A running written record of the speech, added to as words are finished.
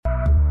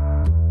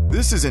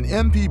This is an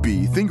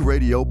MPB Think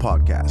Radio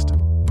podcast.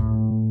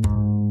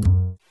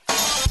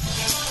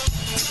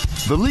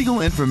 The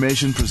legal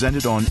information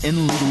presented on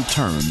In Legal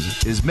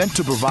Terms is meant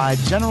to provide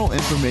general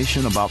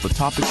information about the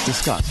topics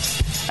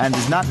discussed and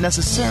is not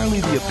necessarily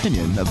the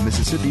opinion of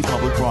Mississippi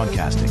Public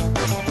Broadcasting.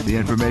 The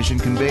information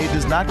conveyed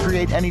does not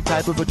create any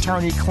type of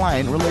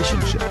attorney-client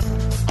relationship.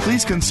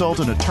 Please consult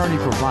an attorney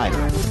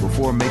provider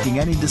before making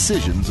any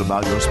decisions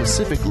about your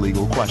specific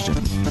legal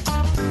questions.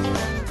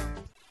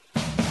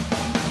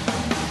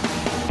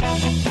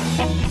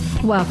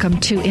 Welcome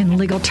to In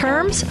Legal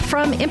Terms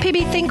from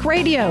MPB Think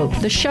Radio,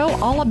 the show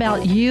all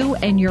about you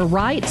and your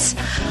rights.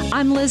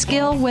 I'm Liz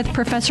Gill with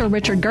Professor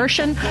Richard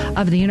Gershon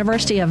of the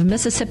University of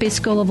Mississippi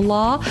School of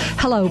Law.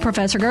 Hello,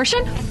 Professor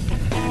Gershon.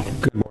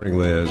 Good morning,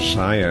 Liz.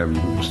 I am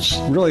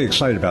really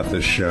excited about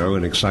this show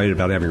and excited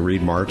about having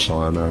Reed Martz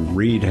on.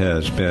 Reed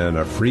has been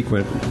a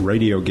frequent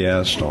radio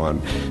guest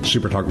on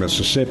Super Talk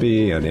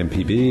Mississippi and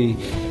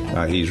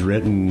MPB. He's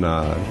written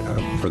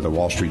for the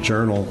Wall Street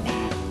Journal.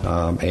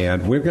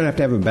 And we're going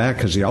to have him back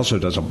because he also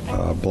does a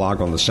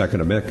blog on the Second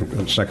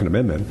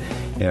Amendment,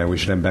 and we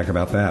should have him back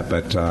about that.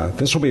 But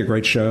this will be a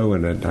great show,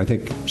 and I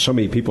think so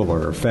many people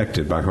are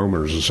affected by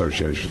homeowners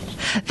associations.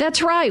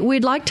 That's right.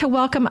 We'd like to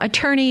welcome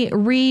attorney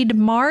Reed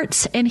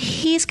Martz, and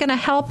he's going to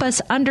help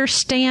us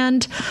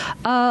understand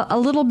a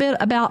little bit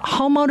about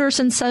homeowners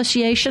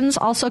associations,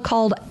 also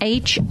called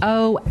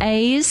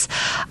HOAs.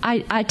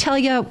 I tell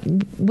you,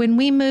 when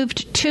we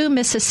moved to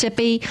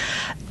Mississippi,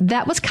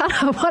 that was kind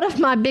of one of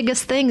my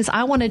biggest things.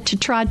 I wanted to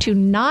try to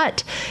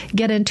not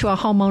get into a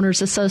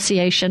homeowners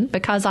association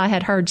because I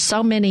had heard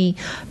so many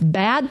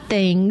bad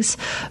things,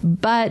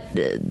 but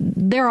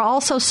there are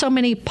also so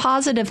many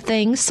positive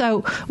things.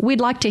 So we'd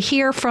like to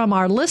hear from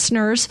our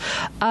listeners,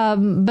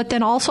 but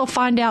then also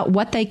find out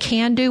what they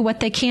can do, what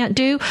they can't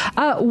do.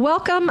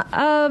 Welcome,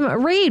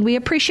 Reed. We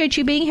appreciate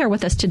you being here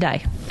with us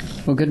today.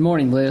 Well, good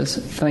morning, Liz.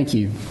 Thank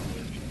you.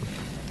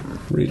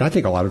 Reed, I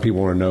think a lot of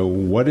people want to know,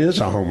 what is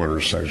a homeowners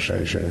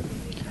association?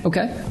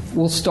 Okay,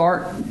 we'll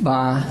start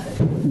by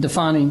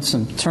defining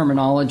some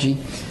terminology.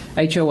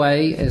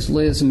 HOA, as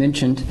Liz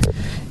mentioned,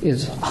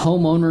 is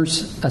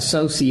homeowners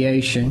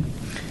association.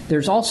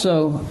 There's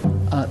also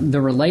the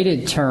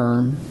related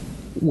term,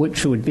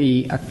 which would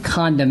be a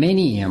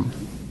condominium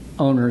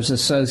owners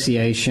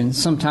association,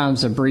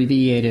 sometimes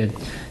abbreviated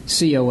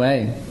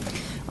COA.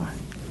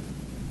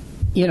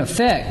 In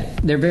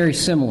effect, they're very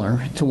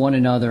similar to one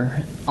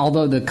another,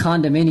 although the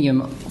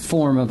condominium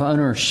form of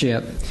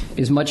ownership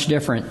is much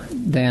different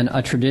than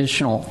a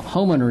traditional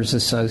homeowners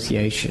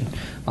association.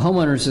 A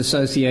homeowners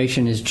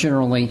association is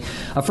generally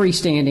a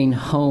freestanding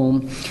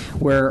home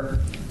where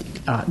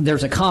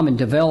there's a common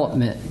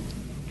development,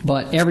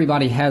 but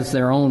everybody has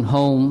their own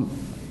home,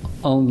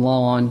 own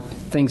lawn,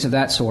 things of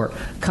that sort.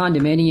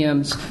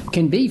 Condominiums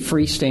can be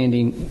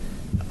freestanding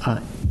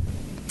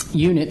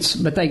units,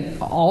 but they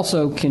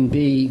also can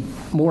be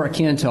more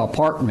akin to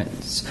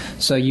apartments.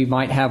 So you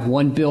might have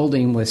one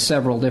building with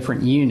several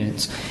different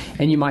units,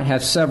 and you might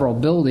have several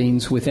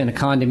buildings within a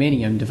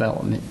condominium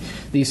development.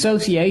 The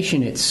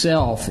association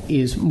itself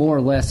is more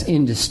or less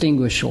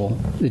indistinguishable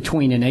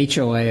between an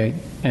HOA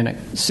and a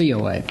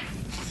COA.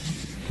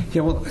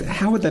 Yeah, well,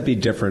 how would that be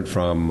different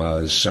from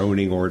a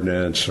zoning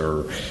ordinance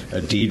or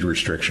a deed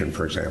restriction,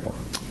 for example?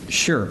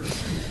 Sure.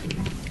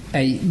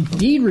 A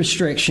deed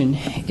restriction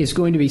is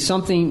going to be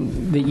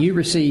something that you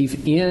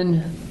receive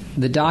in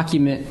the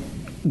document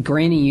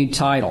granting you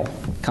title,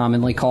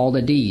 commonly called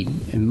a deed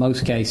in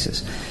most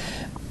cases.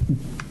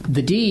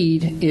 The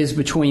deed is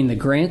between the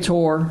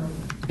grantor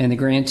and the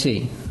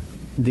grantee,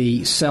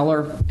 the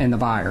seller and the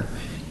buyer.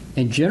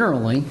 And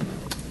generally,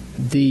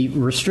 the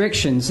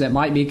restrictions that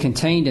might be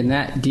contained in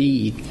that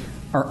deed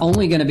are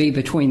only going to be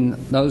between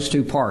those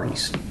two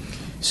parties.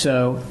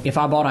 So if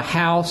I bought a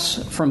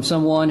house from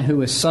someone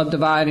who is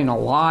subdividing a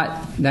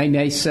lot, they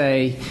may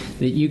say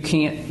that you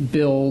can't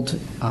build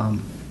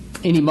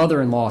any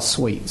mother-in-law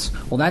suites.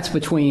 Well, that's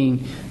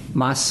between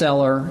my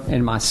seller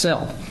and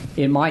myself.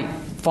 It might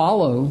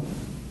follow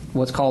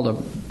what's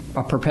called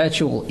a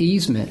perpetual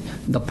easement,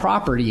 the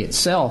property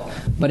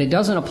itself, but it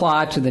doesn't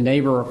apply to the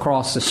neighbor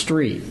across the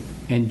street.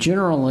 And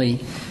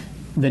generally,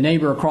 the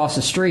neighbor across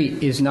the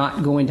street is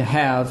not going to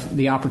have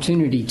the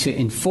opportunity to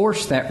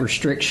enforce that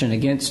restriction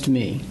against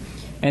me,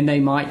 and they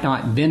might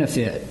not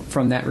benefit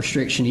from that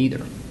restriction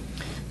either.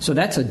 So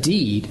that's a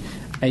deed.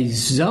 A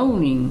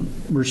zoning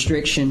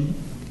restriction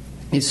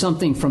is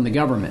something from the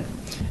government.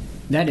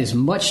 That is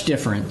much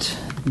different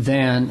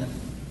than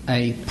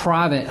a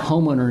private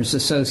homeowners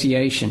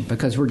association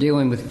because we're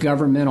dealing with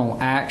governmental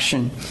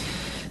action.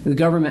 The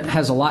government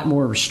has a lot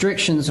more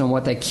restrictions on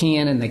what they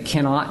can and they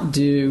cannot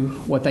do,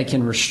 what they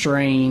can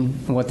restrain,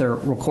 and what they're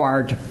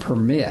required to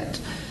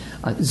permit.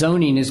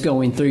 Zoning is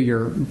going through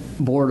your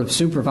Board of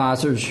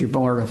Supervisors, your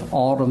Board of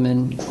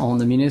Aldermen on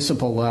the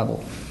municipal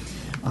level.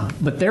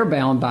 But they're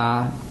bound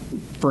by,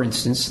 for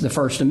instance, the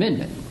First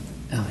Amendment.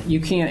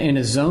 You can't, in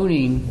a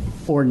zoning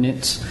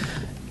ordinance,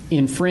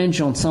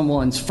 infringe on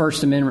someone's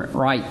First Amendment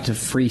right to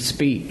free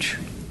speech.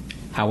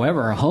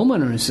 However, a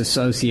homeowners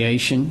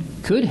association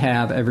could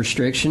have a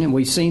restriction, and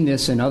we've seen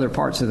this in other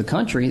parts of the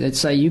country, that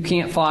say you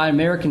can't fly an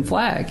American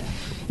flag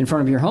in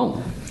front of your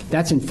home.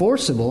 That's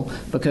enforceable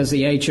because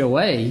the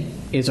HOA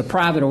is a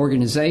private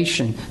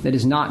organization that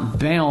is not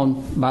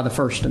bound by the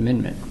First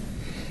Amendment.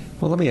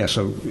 Well, let me ask,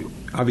 so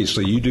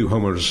obviously you do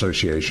homeowners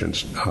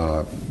associations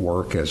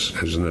work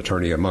as an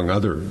attorney, among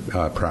other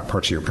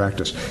parts of your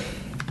practice.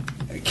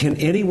 Can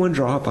anyone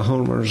draw up a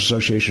homeowners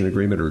association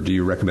agreement, or do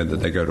you recommend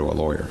that they go to a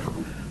lawyer?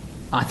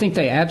 I think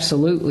they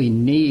absolutely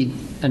need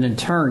an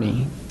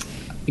attorney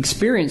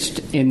experienced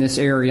in this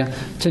area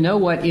to know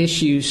what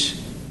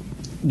issues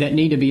that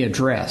need to be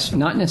addressed,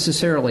 not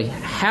necessarily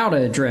how to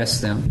address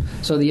them.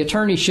 So the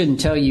attorney shouldn't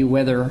tell you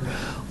whether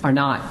or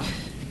not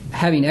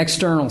having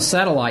external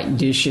satellite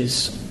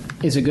dishes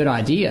is a good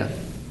idea.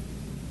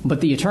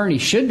 But the attorney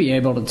should be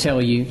able to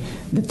tell you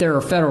that there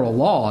are federal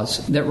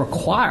laws that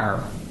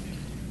require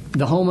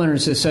the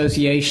homeowners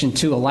association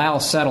to allow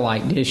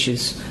satellite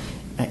dishes,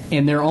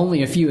 and there are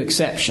only a few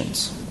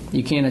exceptions.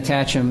 You can't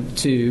attach them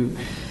to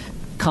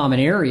common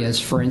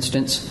areas, for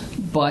instance,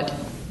 but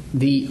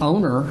the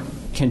owner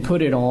can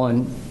put it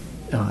on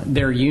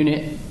their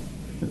unit,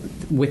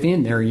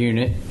 within their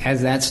unit,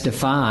 as that's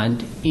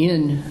defined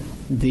in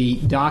the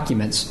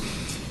documents.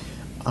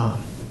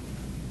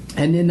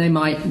 And then they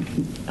might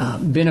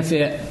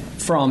benefit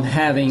from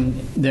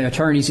having the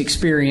attorney's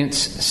experience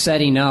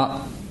setting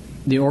up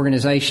the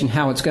organization,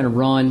 how it's going to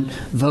run,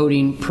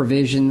 voting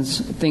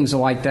provisions, things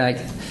like that.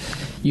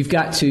 You've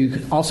got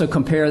to also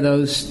compare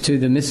those to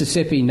the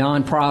Mississippi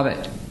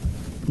Nonprofit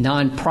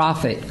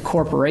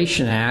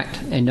Corporation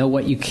Act and know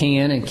what you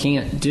can and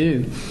can't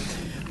do.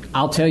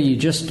 I'll tell you,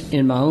 just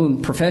in my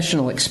own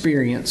professional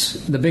experience,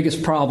 the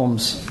biggest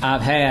problems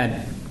I've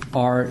had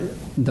are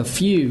the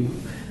few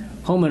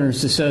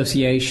homeowners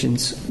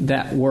associations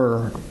that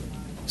were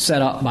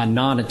set up by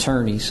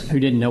non-attorneys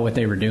who didn't know what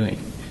they were doing.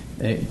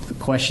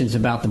 Questions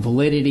about the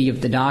validity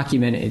of the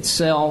document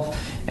itself,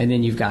 and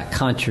then you've got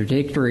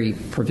contradictory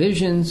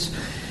provisions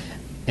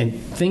and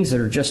things that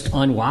are just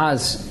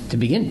unwise to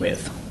begin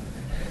with.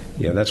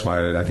 Yeah, that's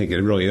why I think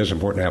it really is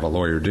important to have a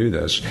lawyer do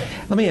this.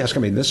 Let me ask,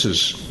 most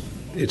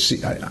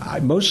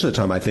of the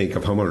time I think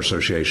of homeowner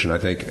association, I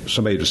think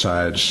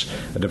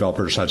a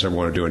developer decides they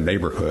want to do a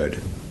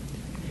neighborhood.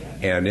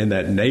 And in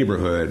that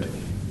neighborhood,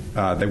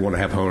 they want to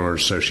have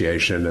homeowners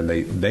association, and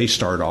they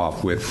start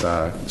off with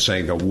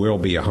saying there will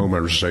be a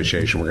homeowners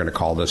association. We're going to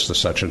call this the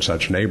such and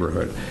such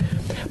neighborhood.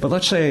 But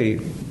let's say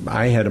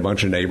I had a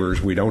bunch of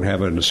neighbors. We don't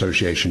have an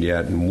association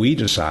yet, and we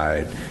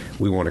decide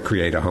we want to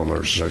create a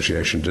homeowners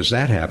association. Does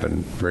that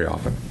happen very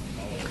often?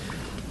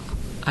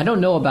 I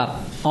don't know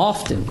about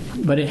often,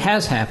 but it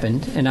has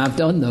happened, and I've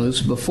done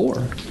those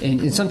before.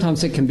 And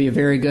sometimes it can be a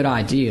very good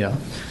idea,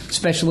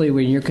 especially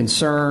when you're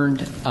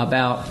concerned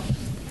about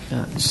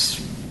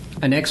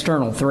an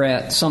external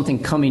threat,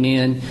 something coming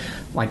in,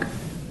 like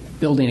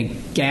building a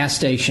gas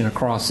station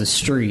across the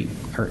street,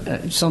 or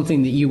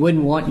something that you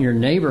wouldn't want in your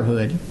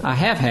neighborhood. I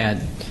have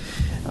had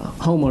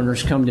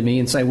homeowners come to me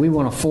and say, we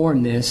want to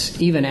form this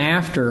even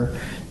after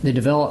the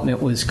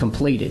development was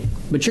completed.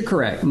 But you're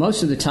correct.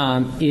 Most of the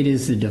time, it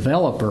is the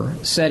developer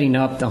setting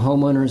up the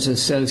homeowners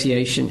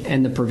association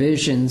and the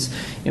provisions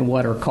in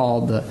what are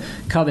called the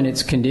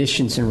covenants,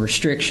 conditions, and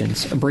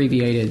restrictions,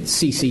 abbreviated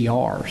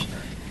CCRs.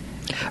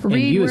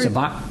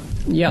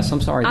 Yes, I'm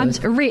sorry. I was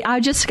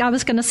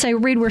going to say,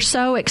 Reed, we're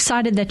so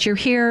excited that you're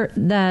here,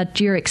 that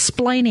you're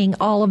explaining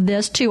all of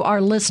this to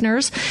our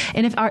listeners.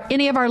 And if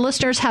any of our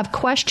listeners have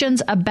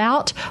questions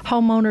about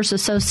homeowners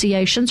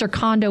associations or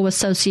condo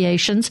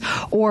associations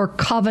or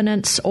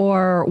covenants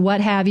or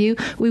what have you,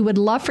 we would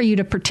love for you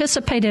to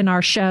participate in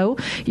our show.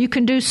 You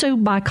can do so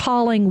by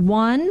calling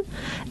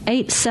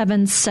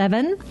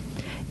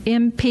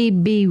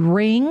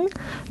 1-877-MPB-RING.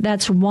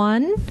 That's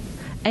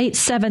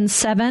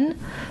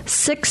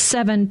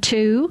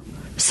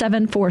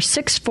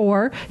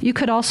 1-877-672-7464. You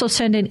could also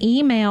send an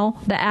email.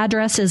 The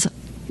address is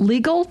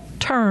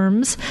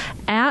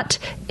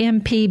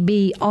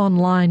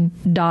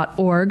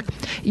legalterms@mpbonline.org.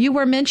 You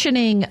were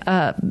mentioning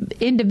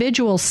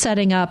individuals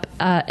setting up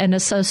an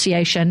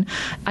association.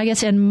 I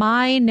guess in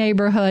my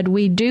neighborhood,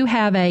 we do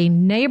have a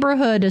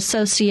neighborhood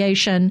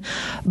association,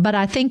 but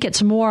I think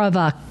it's more of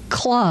a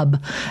club.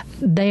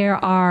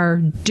 There are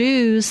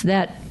dues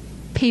that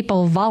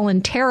people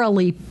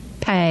voluntarily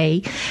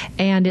pay,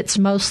 and it's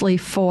mostly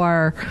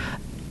for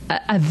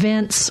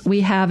events.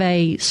 We have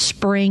a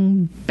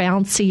spring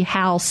bouncy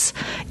house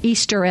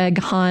Easter egg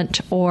hunt,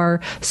 or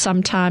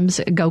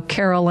sometimes go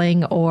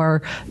caroling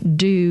or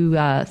do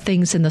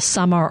things in the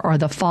summer or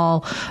the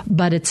fall.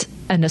 But it's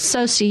an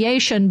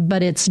association,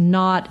 but it's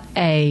not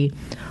a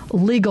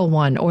legal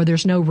one, or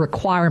there's no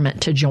requirement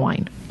to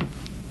join.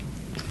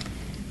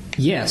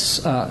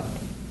 Yes.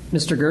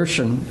 Mr.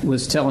 Gershon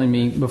was telling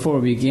me before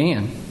we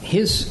began,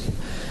 his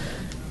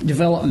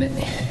development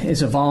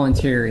is a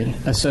voluntary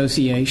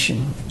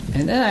association,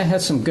 and that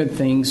has some good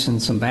things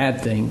and some bad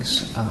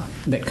things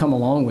that come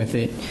along with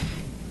it.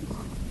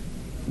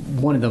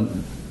 One of the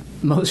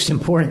most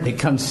important that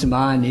comes to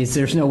mind is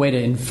there's no way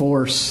to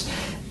enforce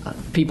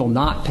people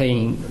not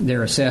paying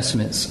their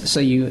assessments. So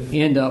you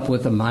end up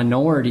with a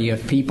minority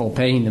of people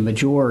paying the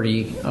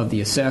majority of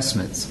the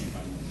assessments.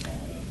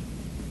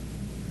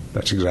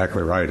 That's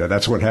exactly right.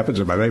 That's what happens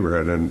in my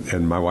neighborhood,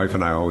 and my wife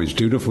and I always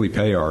dutifully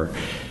pay our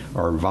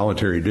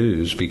voluntary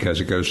dues because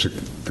it goes to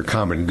the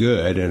common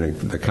good and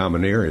the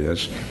common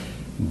areas.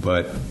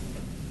 But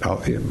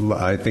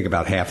I think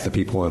about half the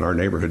people in our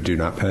neighborhood do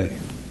not pay.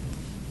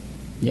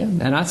 Yeah,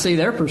 and I see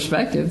their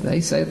perspective.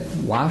 They say,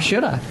 why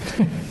should I?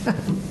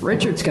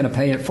 Richard's going to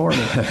pay it for me.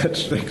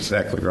 That's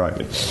exactly right.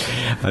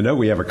 I know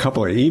we have a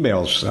couple of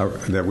emails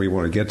that we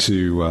want to get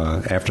to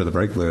after the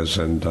break, Liz,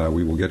 and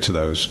we will get to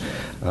those.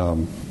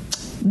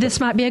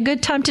 This might be a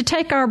good time to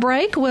take our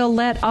break. We'll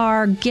let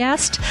our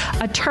guest,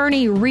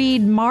 Attorney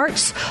Reed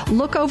Martz,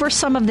 look over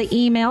some of the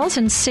emails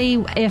and see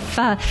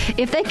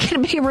if they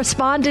can be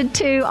responded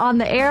to on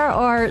the air,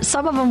 or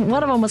some of them.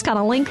 One of them was kind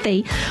of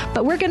lengthy.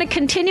 But we're going to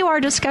continue our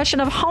discussion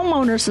of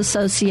homeowners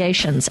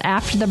associations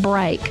after the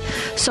break.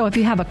 So if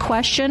you have a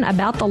question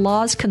about the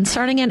laws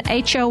concerning an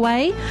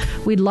HOA,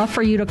 we'd love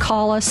for you to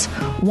call us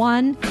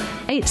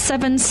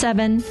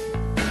 1-877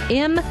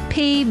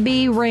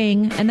 MPB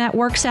ring, and that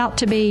works out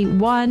to be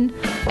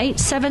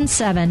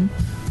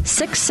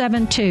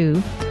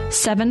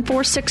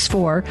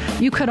 1-877-672-7464.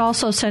 You could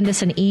also send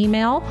us an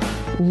email,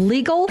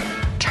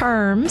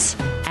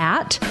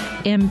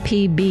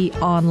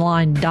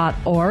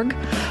 legalterms@mpbonline.org.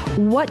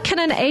 What can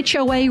an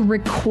HOA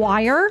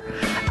require?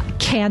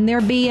 Can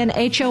there be an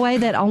HOA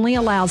that only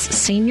allows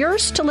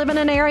seniors to live in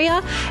an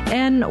area?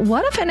 And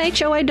what if an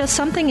HOA does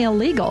something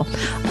illegal?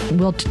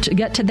 We'll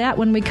get to that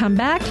when we come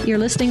back. You're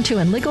listening to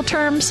In Legal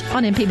Terms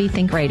on MPB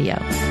Think Radio.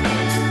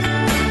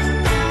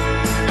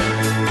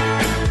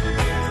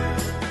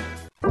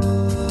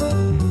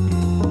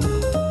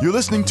 You're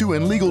listening to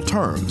In Legal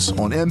Terms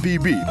on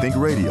MPB Think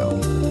Radio.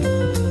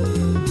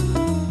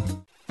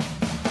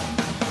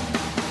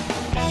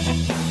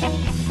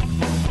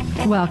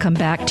 Welcome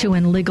back to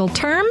In Legal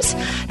Terms.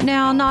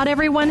 Now, not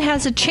everyone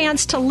has a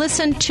chance to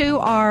listen to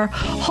our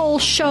whole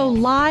show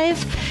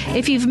live.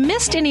 If you've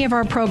missed any of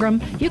our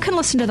program, you can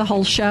listen to the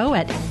whole show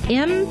at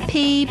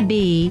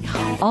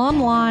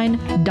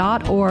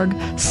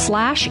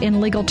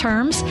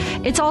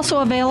mpbonline.org/inlegalterms. It's also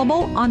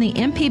available on the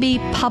MPB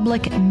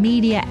Public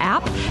Media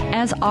app,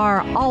 as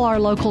are all our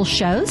local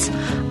shows.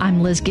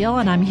 I'm Liz Gill,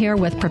 and I'm here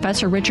with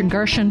Professor Richard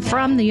Gershon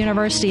from the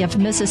University of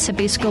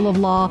Mississippi School of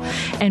Law,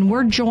 and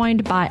we're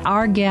joined by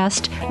our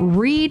guest,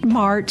 Reed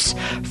Martz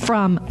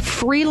from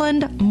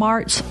Freeland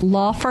Martz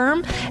Law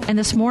Firm. And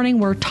this morning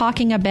we're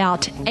talking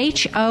about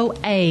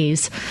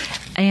HOAs.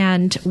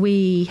 And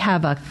we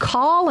have a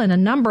call and a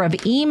number of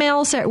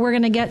emails that we're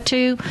going to get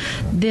to.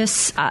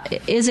 This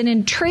is an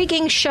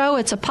intriguing show.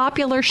 It's a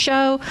popular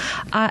show.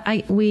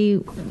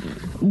 We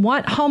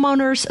want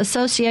homeowners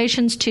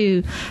associations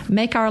to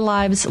make our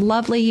lives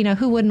lovely. You know,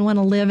 who wouldn't want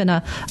to live in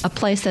a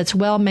place that's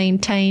well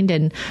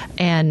maintained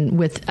and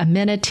with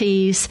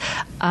amenities?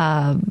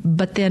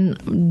 But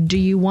then, do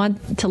you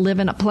want to live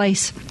in a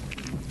place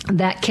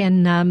that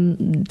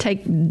can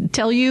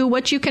tell you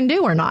what you can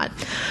do or not?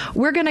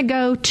 We're going to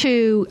go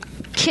to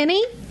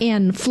Kenny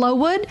in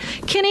Flowood.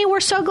 Kenny, we're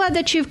so glad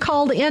that you've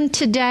called in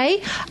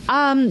today.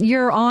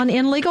 You're on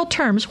In Legal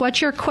Terms.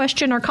 What's your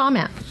question or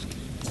comment?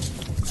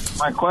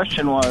 My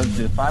question was,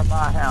 if I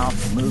buy a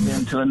house and move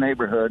into a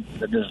neighborhood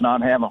that does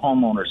not have a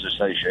homeowners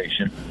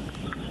association,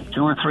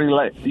 2 or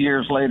 3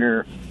 years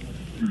later,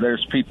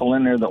 there's people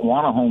in there that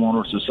want a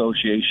homeowners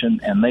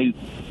association, and they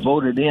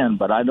voted in,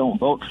 but I don't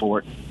vote for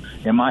it.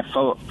 Am I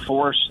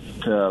forced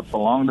to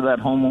belong to that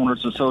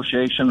homeowners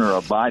association or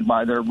abide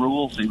by their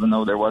rules, even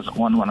though there wasn't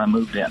one when I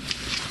moved in?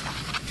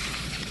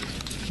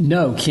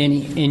 No,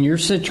 Kenny. In your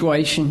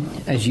situation,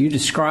 as you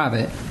describe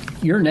it,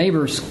 your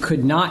neighbors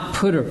could not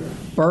put a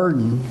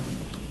burden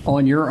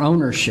on your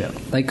ownership.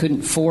 They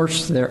couldn't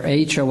force their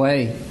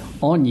HOA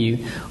on you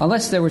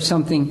unless there was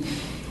something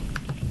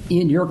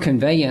in your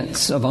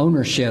conveyance of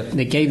ownership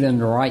that gave them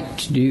the right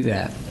to do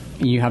that.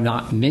 And you have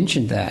not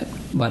mentioned that,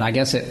 but I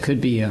guess it could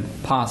be a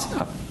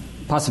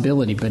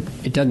possibility, but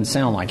it doesn't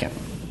sound like it.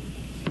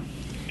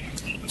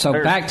 So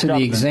back to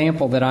the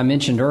example that I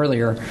mentioned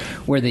earlier,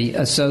 where the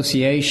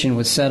association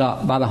was set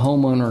up by the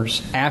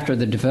homeowners after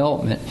the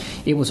development,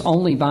 it was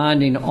only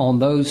binding on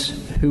those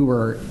who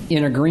were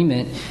in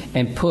agreement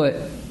and put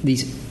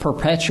these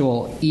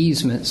perpetual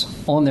easements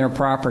on their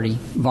property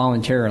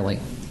voluntarily.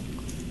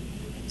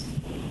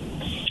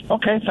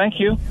 Okay, thank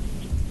you.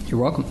 You're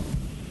welcome.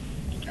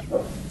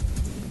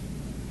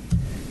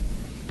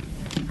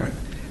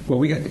 Well,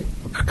 we got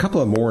a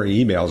couple of more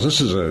emails.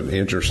 This is an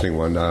interesting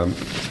one.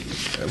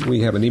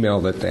 We have an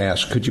email that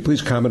asks, could you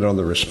please comment on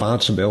the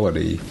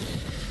responsibility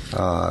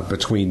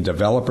between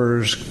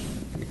developers,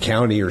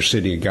 county or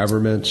city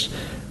governments,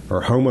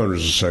 or homeowners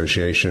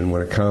association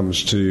when it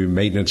comes to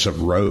maintenance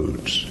of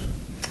roads?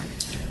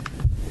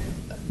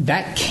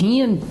 That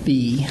can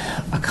be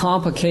a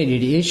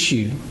complicated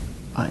issue,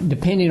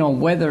 depending on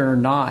whether or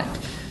not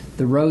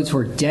the roads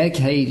were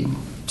dedicated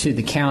to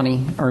the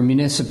county or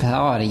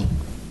municipality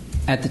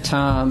at the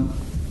time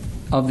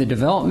of the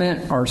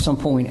development or some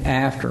point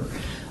after.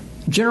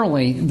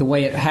 Generally, the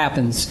way it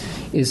happens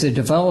is the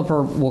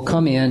developer will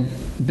come in,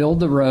 build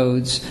the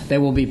roads. They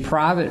will be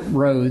private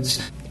roads.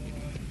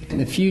 In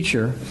the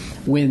future,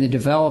 when the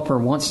developer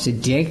wants to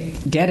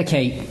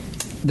dedicate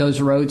those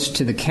roads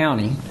to the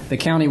county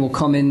will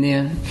come in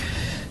then,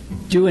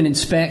 do an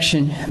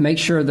inspection, make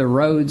sure the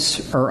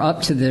roads are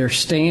up to their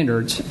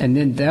standards, and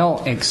then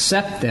they'll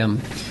accept them.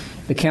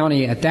 The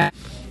county at that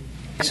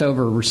takes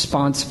over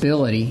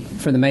responsibility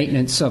for the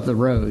maintenance of the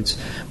roads.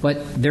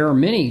 But there are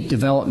many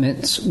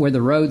developments where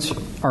the roads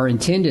are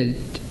intended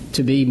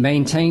to be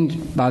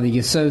maintained by the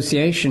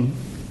association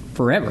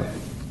forever.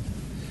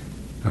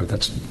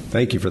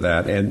 Thank you for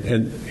that. And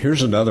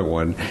here's another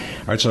one.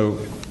 All right, so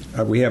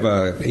we have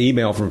an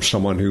email from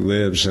someone who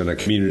lives in a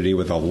community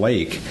with a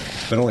lake,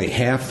 but only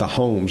half the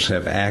homes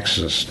have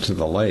access to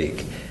the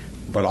lake.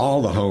 But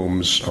all the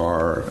homes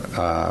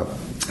have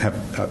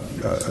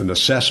an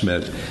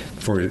assessment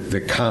for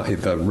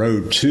the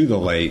road to the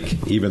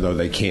lake, even though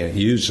they can't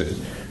use it.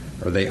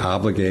 Are they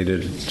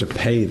obligated to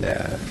pay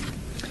that?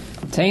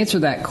 To answer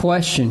that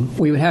question,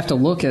 we would have to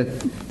look at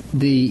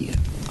the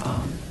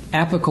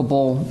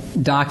applicable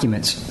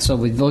documents. So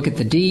we'd look at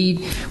the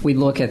deed, we'd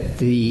look at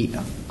the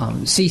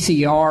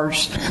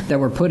CCRs that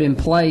were put in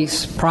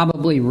place,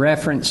 probably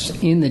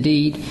referenced in the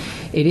deed.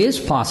 It is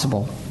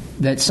possible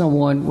that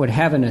someone would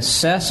have an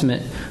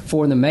assessment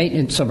for the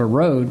maintenance of a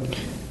road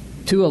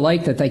to a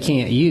lake that they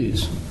can't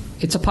use.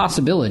 It's a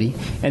possibility,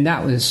 and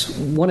that was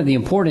one of the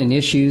important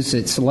issues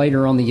that's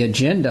later on the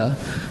agenda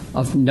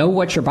of know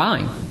what you're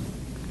buying.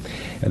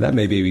 And that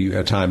may be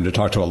a time to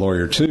talk to a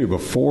lawyer, too,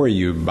 before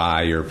you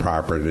buy your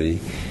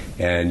property.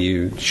 And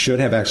you should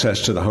have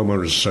access to the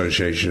Homeowners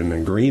Association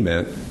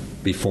agreement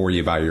before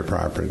you buy your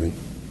property.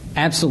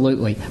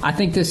 Absolutely. I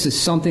think this is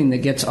something that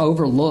gets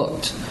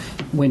overlooked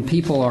when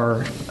people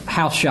are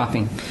house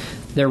shopping.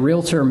 Their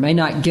realtor may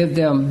not give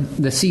them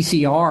the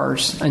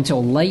CCRs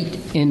until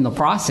late in the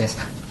process,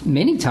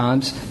 many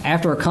times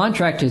after a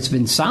contract has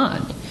been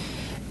signed.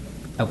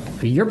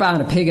 You're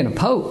buying a pig in a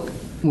poke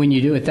when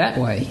you do it that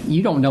way.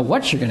 You don't know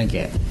what you're going to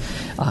get.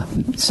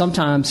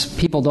 Sometimes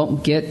people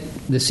don't get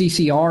the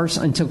CCRs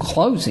until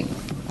closing.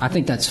 I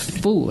think that's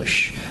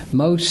foolish.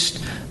 Most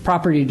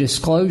property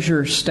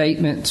disclosure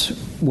statements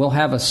will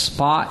have a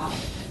spot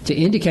to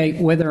indicate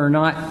whether or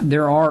not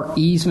there are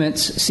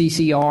easements,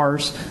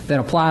 CCRs, that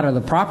apply to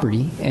the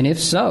property. And if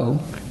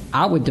so,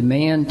 I would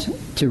demand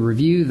to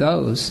review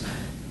those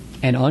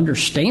and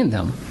understand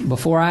them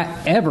before I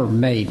ever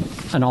made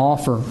an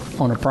offer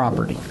on a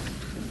property.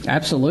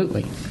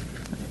 Absolutely.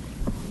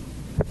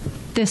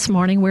 This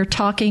morning, we're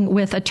talking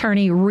with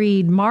attorney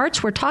Reed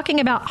Martz. We're talking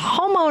about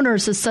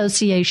Homeowners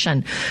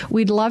Association.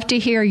 We'd love to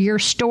hear your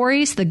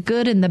stories, the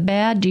good and the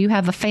bad. Do you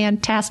have a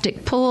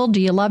fantastic pool?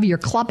 Do you love your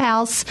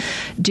clubhouse?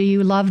 Do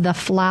you love the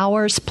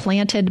flowers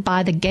planted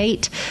by the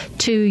gate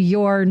to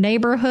your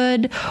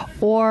neighborhood?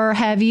 Or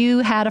have you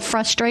had a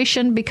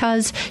frustration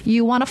because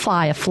you want to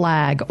fly a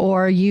flag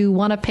or you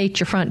want to paint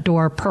your front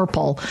door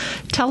purple?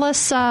 Tell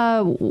us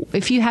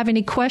if you have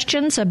any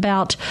questions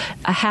about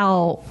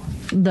how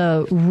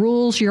the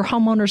rules your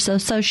homeowners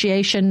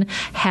association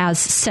has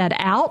set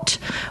out.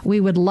 We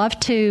would love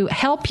to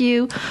help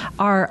you.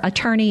 Our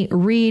attorney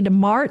Reed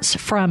Martz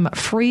from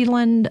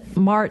Freeland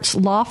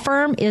Martz Law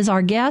Firm is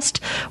our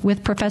guest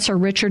with Professor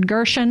Richard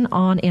Gershon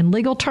on In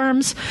Legal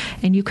Terms,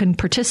 and you can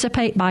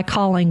participate by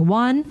calling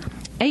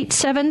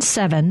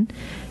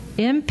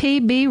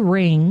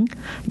 1-877-MPB-RING.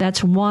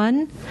 That's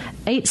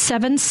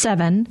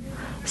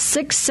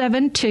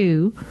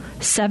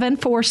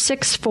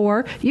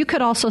 1-877-672-7464. You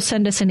could also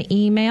send us an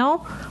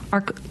email.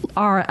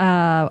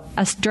 Our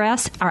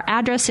address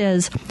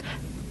is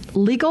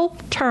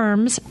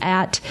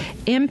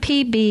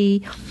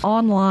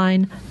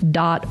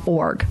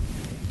legalterms@mpbonline.org.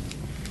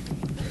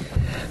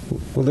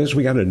 Well, Liz,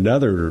 we got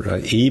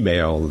another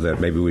email that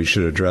maybe we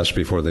should address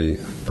before the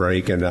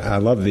break, and I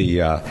love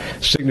the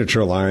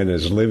signature line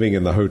is living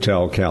in the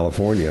Hotel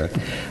California.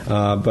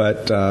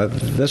 But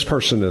this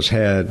person has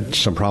had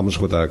some problems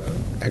with a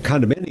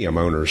condominium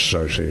owners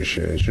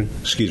association,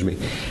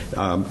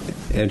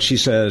 and she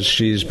says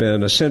she's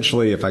been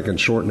essentially, if I can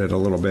shorten it a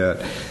little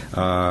bit,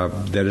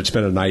 that it's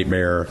been a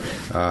nightmare.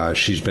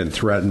 She's been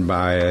threatened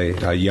by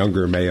a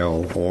younger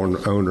male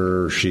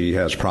owner. She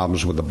has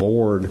problems with the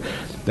board.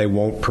 They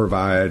won't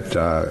provide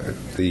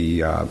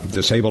the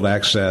disabled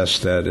access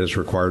that is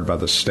required by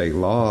the state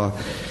law.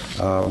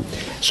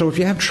 So if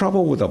you have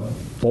trouble with a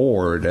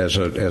board as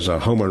a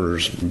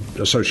homeowners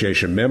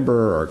association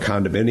member or a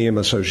condominium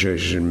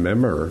association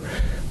member,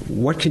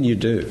 what can you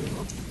do?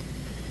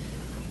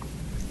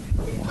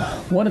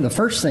 One of the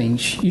first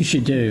things you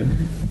should do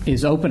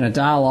is open a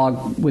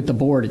dialogue with the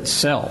board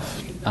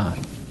itself.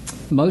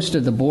 Most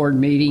of the board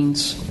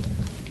meetings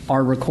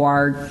are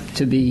required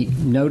to be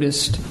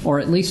noticed or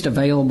at least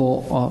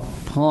available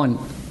upon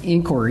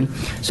inquiry.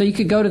 So you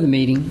could go to the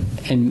meeting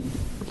and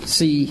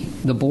see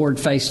the board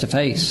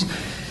face-to-face.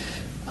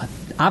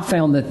 I've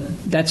found that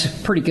that's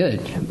pretty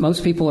good.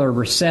 Most people are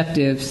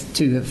receptive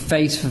to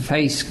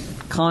face-to-face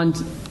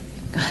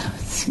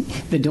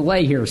the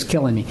delay here is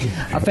killing me.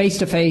 A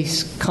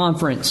face-to-face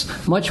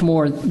conference, much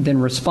more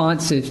than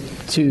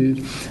responsive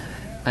to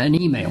an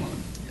email.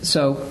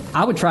 So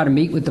I would try to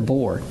meet with the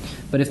board.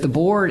 But if the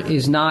board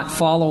is not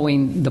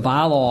following the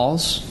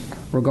bylaws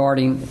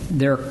regarding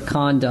their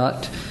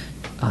conduct,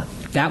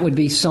 that would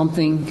be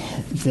something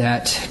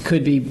that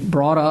could be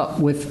brought up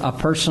with a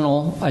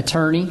personal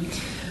attorney.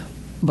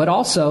 But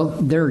also,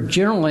 there are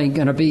generally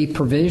going to be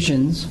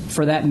provisions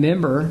for that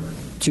member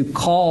to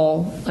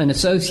call an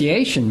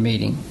association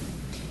meeting.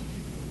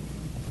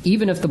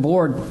 Even if the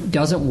board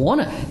doesn't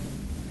want to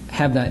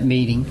have that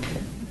meeting,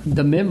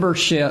 the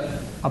membership,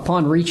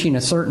 upon reaching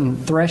a certain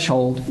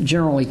threshold,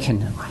 generally can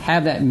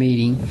have that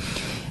meeting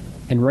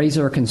and raise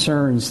their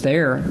concerns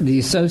there. The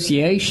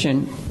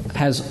association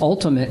has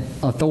ultimate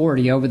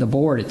authority over the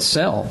board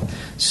itself.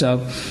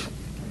 So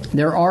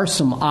there are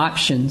some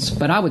options,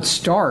 but I would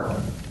start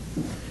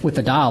with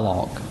a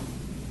dialogue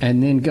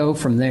and then go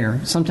from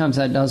there. Sometimes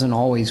that doesn't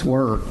always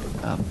work,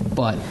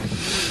 but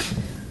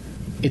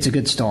it's a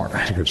good start.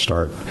 It's a good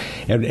start.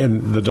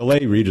 And the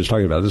delay Reed is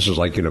talking about, this is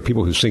like,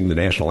 people who sing the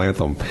national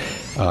anthem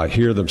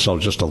hear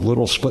themselves just a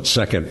little split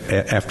second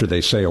after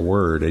they say a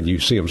word, and you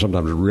see them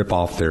sometimes rip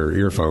off their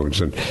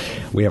earphones, and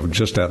we have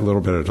just that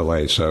little bit of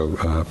delay.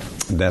 So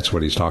that's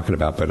what he's talking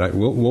about. But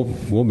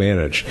we'll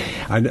manage.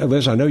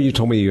 Liz, I know you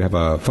told me you have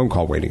a phone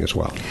call waiting as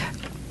well.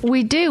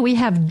 We do. We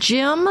have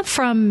Jim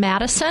from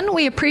Madison.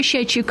 We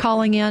appreciate you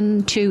calling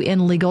in to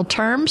In Legal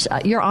Terms.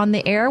 You're on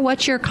the air.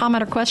 What's your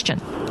comment or question?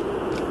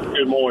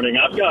 Good morning.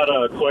 I've got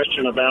a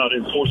question about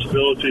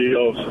enforceability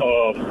of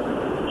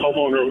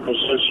homeowner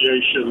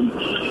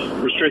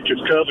association restrictive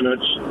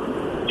covenants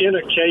in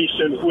a case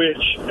in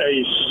which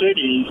a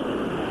city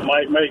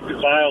might make the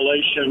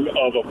violation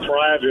of a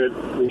private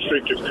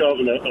restrictive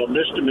covenant a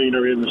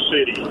misdemeanor in the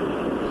city.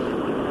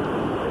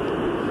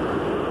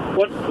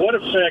 What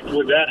effect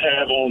would that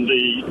have on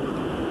the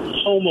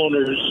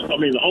homeowners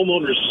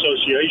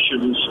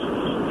association's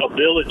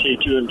ability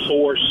to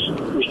enforce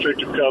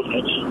restrictive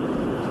covenants?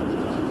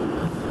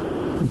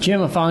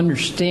 Jim, if I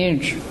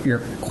understand your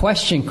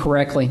question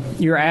correctly,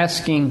 you're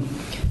asking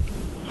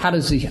how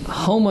does the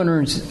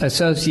homeowners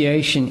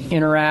association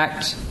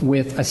interact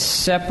with a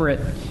separate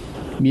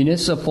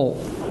municipal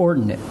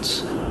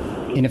ordinance?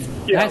 And if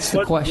that's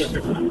the question.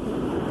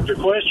 The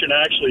question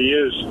actually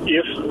is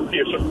if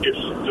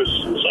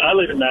I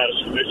live in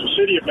Madison, if the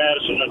city of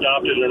Madison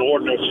adopted an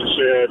ordinance that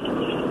said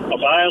a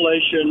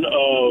violation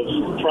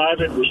of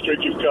private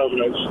restrictive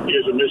covenants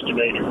is a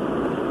misdemeanor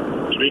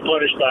to be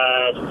punished by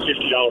a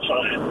 $50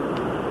 fine.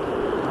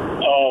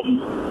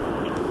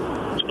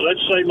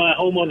 Let's say my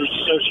homeowners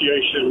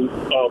association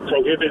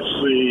prohibits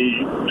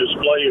the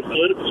display of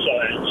political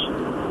signs.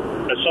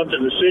 That's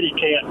something the city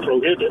can't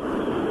prohibit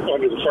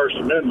under the First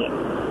Amendment.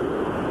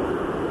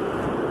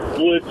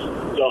 Would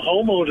the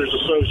homeowners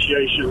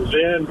association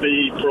then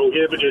be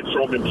prohibited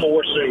from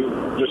enforcing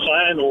the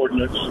sign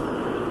ordinance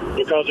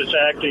because it's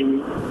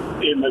acting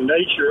in the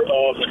nature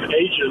of an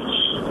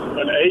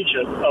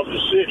agent of the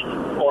city,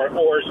 or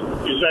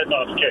is that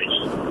not the case?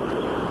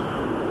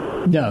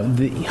 No,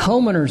 the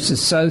homeowners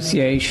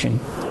association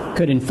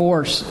could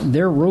enforce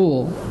their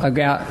rule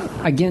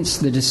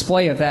against the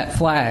display of that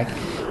flag,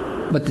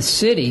 but the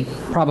city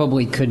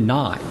probably could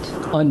not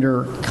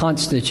under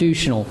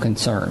constitutional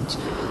concerns.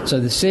 So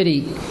the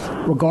city,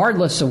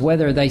 regardless of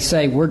whether they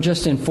say we're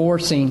just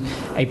enforcing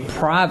a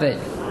private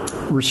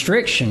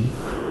restriction,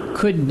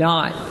 could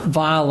not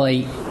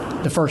violate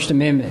the First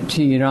Amendment to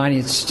the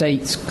United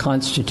States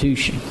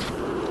Constitution.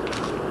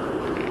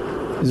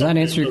 Does that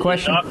answer your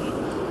question?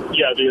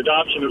 The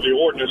adoption of the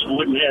ordinance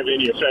wouldn't have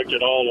any effect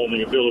at all on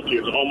the ability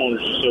of the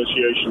homeowners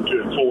association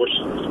to enforce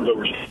the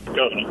restrictive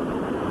covenant.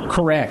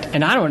 Correct.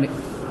 And I don't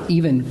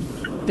even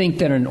think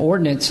that an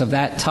ordinance of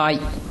that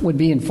type would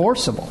be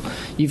enforceable.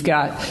 You've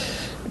got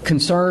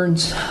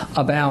concerns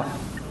about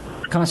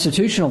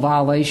constitutional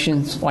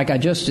violations like I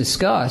just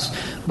discussed,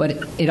 but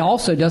it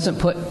also doesn't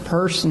put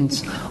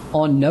persons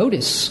on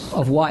notice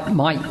of what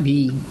might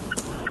be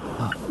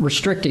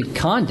restricted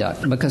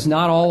conduct, because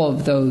not all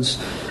of those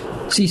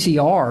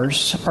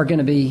CCRs are going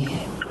to be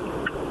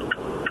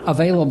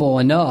available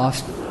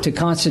enough to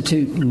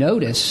constitute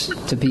notice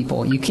to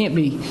people. You can't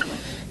be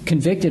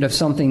convicted of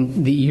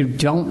something that you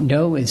don't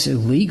know is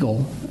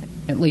illegal,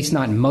 at least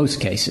not in most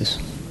cases.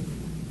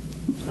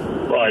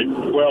 Right.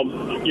 Well,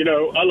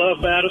 I love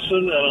Madison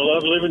and I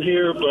love living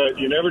here, but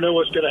you never know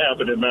what's going to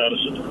happen in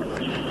Madison.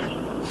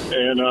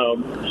 And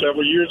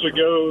several years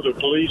ago, the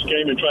police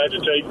came and tried to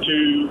take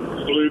 2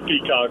 blue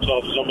peacocks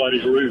off of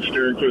somebody's roof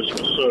during Christmas.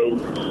 So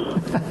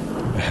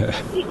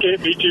you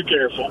can't be too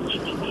careful.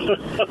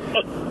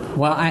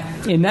 Well,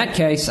 in that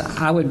case,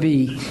 I would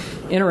be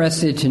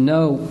interested to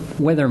know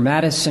whether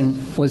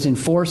Madison was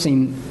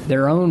enforcing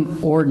their own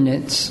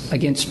ordinance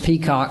against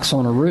peacocks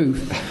on a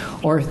roof,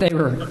 or if they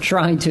were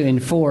trying to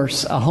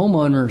enforce a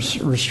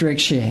homeowner's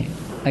restriction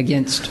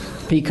against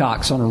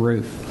peacocks on a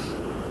roof.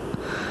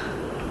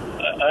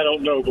 I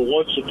don't know, but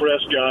once the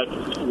press got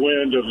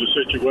wind of the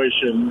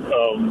situation,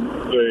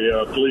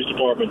 the police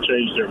department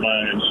changed their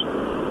minds.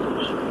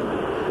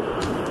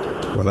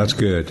 Well, that's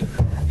good.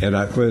 And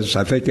Liz,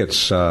 I think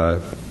it's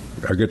a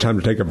good time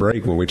to take a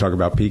break when we talk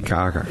about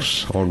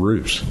peacocks on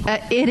roofs.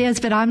 It is,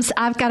 but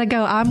I've got to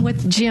go. I'm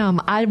with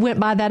Jim. I went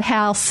by that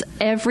house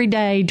every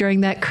day during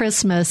that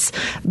Christmas.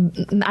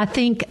 I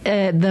think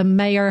the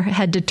mayor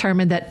had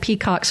determined that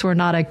peacocks were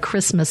not a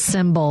Christmas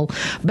symbol.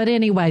 But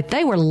anyway,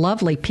 they were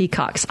lovely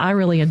peacocks. I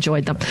really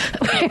enjoyed them.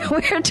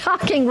 We're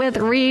talking with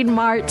Reed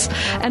Martz,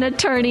 an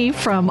attorney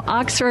from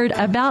Oxford,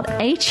 about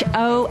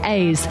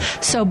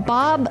HOAs. So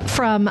Bob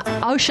from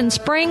Ocean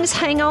Springs,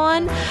 hang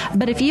on.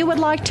 But if you would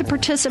like to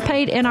participate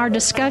in our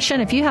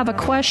discussion, if you have a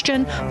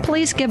question,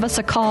 please give us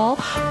a call.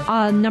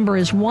 Number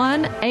is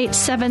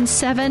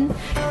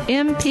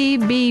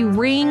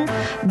 1-877-MPB-RING.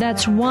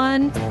 That's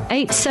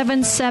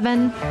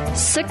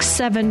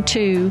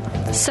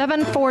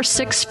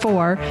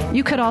 1-877-672-7464.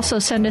 You could also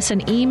send us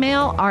an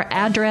email. Our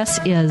address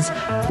is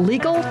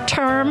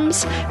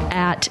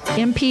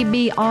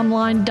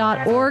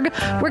legalterms@mpbonline.org.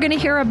 We're going to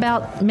hear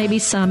about maybe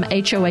some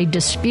HOA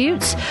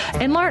disputes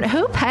and learn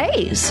who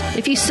pays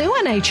if you sue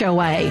an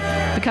HOA,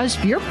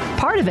 because you're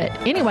part of it.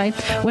 Anyway,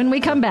 when we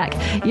come back,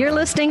 you're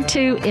listening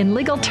to In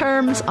Legal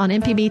Terms on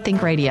MPB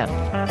Think Radio.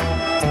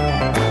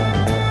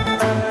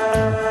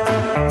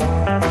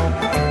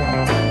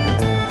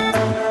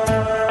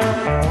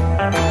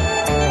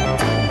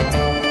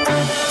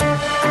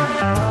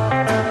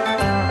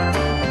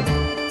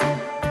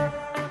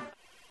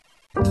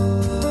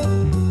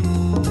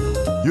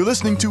 You're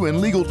listening to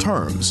In Legal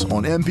Terms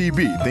on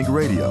MPB Think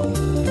Radio.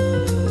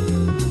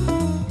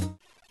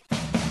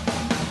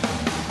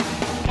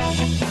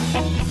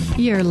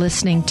 You're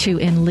listening to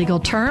In Legal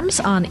Terms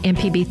on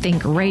MPB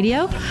Think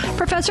Radio.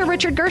 Professor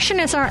Richard Gershon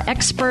is our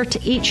expert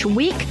each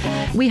week.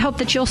 We hope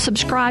that you'll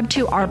subscribe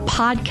to our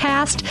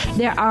podcast.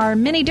 There are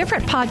many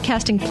different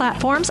podcasting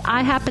platforms.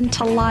 I happen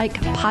to like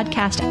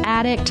Podcast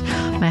Addict.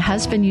 My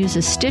husband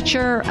uses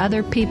Stitcher.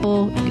 Other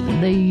people,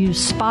 they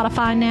use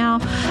Spotify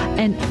now.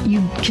 And you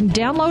can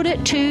download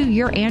it to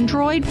your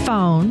Android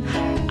phone.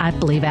 I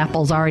believe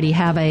Apple's already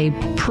have a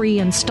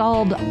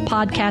pre-installed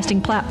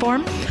podcasting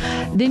platform.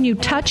 Then you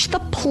touch the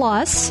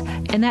plus,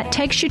 and that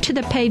takes you to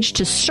the page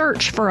to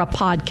search for a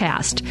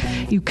podcast.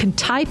 You can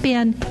type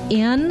in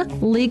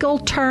legal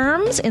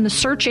terms in the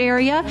search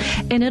area,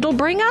 and it'll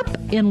bring up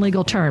In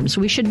Legal Terms.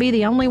 We should be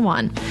the only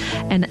one.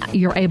 And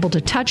you're able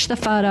to touch the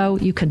photo.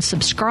 You can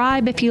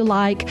subscribe if you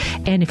like,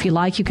 and if you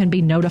like, you can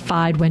be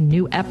notified when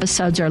new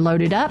episodes are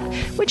loaded up,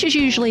 which is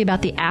usually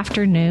about the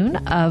afternoon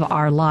of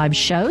our live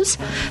shows.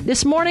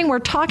 This morning, we're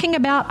talking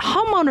about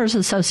homeowners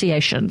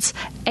associations,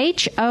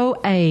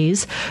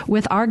 HOAs,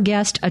 with our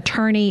guest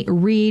attorney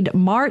Reed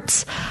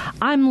Martz.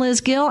 I'm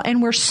Liz Gill,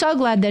 and we're so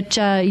glad that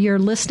you're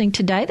listening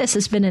today. This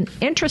has been an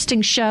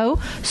interesting show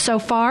so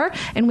far,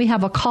 and we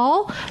have a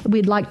call.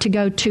 We'd like to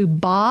go to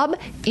Bob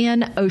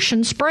in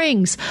Ocean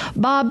Springs.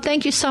 Bob,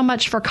 thank you so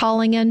much for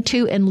calling in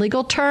to In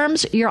Legal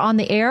Terms. You're on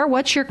the air.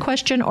 What's your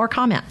question or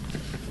comment?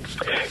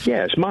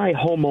 Yes, my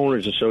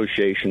homeowners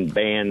association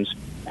bans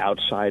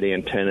outside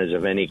antennas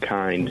of any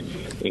kind,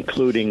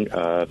 including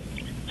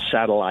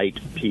satellite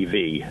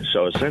TV.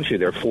 So essentially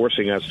they're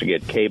forcing us to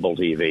get cable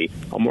TV.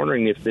 I'm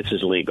wondering if this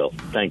is legal.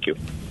 Thank you.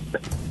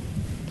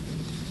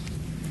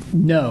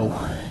 No,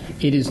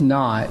 it is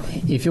not.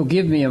 If you'll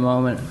give me a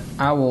moment,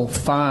 I will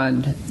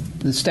find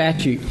the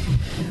statute.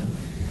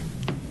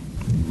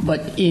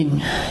 But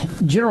in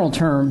general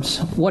terms,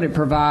 what it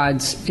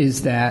provides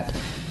is that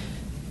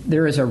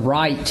there is a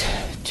right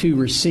to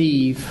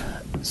receive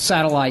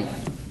satellite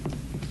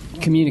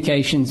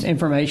communications,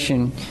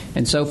 information,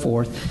 and so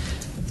forth.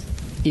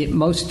 It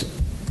most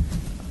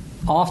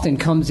often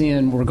comes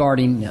in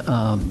regarding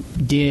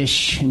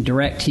Dish and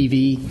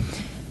DirecTV.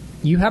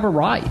 You have a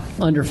right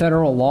under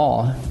federal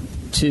law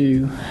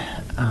to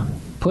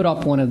put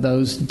up one of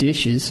those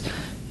dishes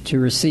to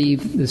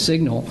receive the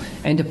signal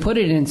and to put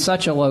it in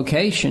such a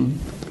location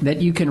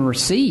that you can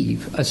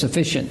receive a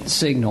sufficient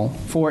signal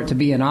for it to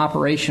be an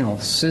operational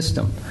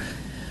system.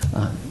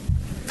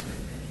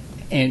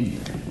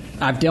 And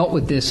I've dealt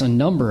with this a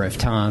number of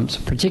times,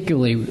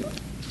 particularly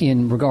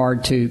in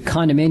regard to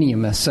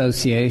condominium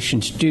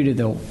associations due to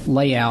the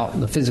layout,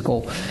 the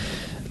physical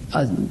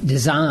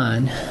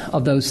design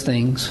of those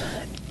things.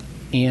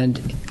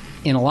 And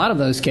in a lot of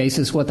those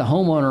cases, what the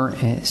homeowner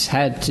has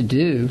had to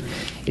do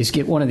is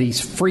get one of these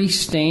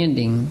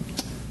freestanding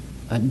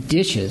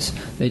dishes.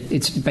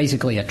 It's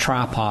basically a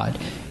tripod,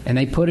 and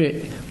they put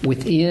it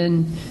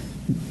within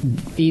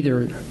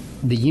either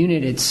the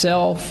unit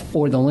itself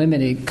or the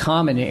limited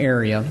common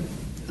area,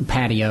 the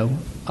patio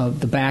of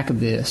the back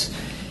of this.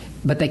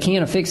 But they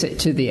can't affix it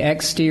to the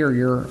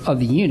exterior of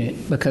the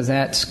unit because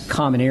that's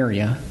common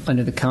area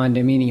under the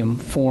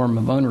condominium form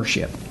of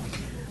ownership.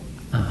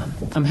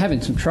 I'm having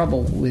some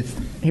trouble with...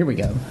 Here we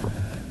go.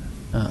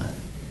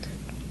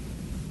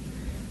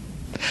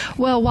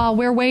 Well, while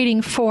we're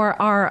waiting for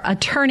our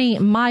attorney,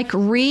 Mike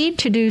Reed,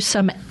 to do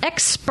some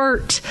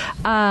expert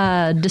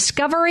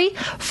discovery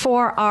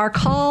for our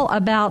call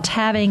about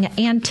having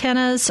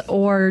antennas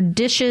or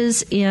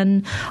dishes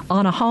on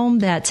a home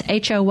that's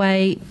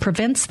HOA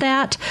prevents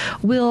that,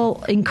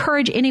 we'll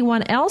encourage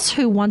anyone else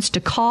who wants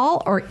to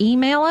call or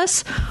email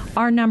us.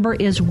 Our number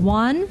is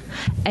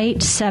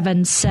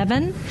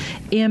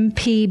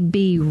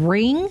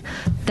 1-877-MPB-RING.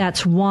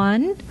 That's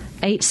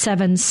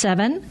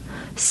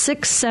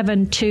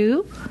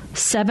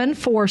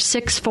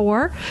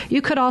 1-877-672-7464.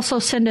 You could also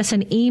send us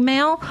an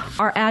email.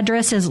 Our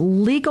address is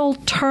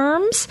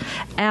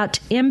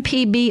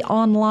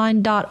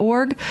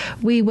legalterms@mpbonline.org.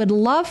 We would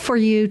love for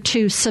you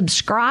to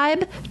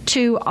subscribe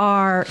to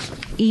our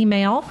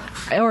email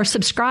or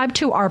subscribe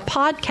to our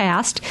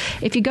podcast.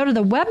 If you go to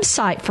the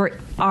website for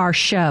our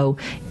show,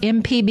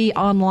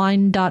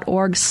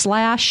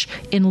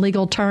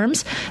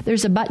 mpbonline.org/inlegalterms,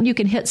 there's a button you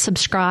can hit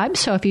subscribe.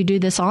 So if you do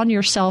this on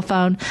your cell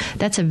phone,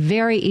 that's a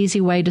very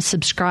easy way to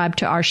subscribe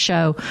to our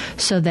show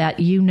so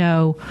that you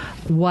know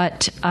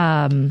what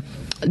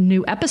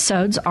new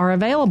episodes are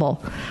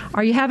available.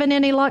 Are you having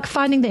any luck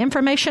finding the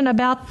information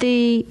about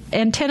the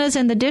antennas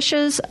and the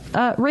dishes,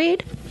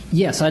 Reed?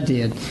 Yes, I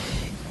did.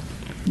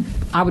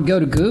 I would go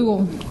to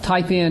Google,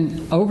 type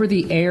in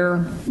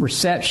over-the-air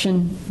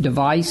reception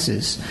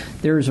devices.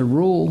 There is a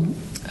rule,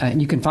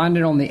 and you can find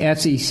it on the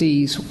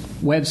FCC's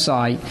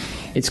website.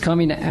 It's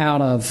coming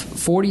out of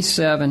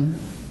 47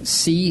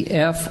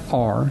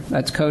 CFR,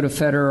 that's Code of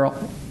Federal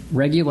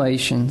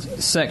Regulations,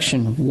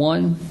 Section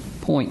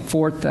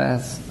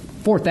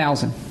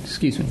 1.4000,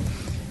 excuse me.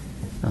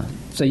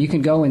 So you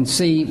can go and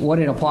see what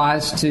it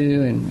applies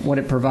to and what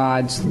it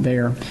provides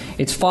there.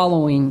 It's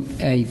following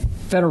a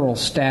federal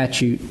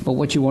statute, but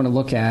what you want to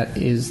look at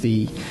is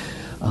the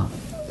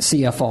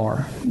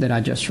CFR that I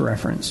just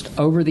referenced,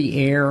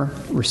 over-the-air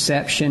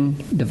reception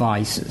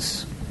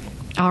devices.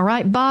 All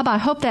right, Bob, I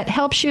hope that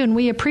helps you, and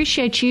we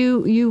appreciate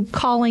you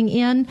calling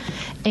in.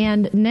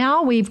 And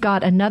now we've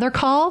got another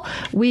call.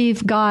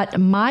 We've got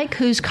Mike,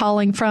 who's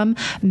calling from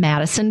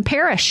Madison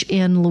Parish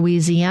in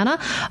Louisiana.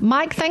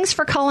 Mike, thanks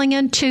for calling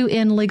in to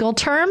In Legal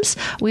Terms.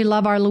 We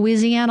love our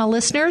Louisiana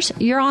listeners.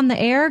 You're on the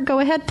air. Go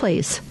ahead,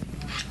 please.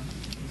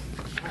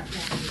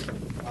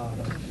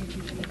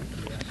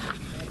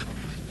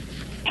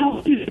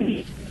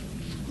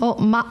 Oh,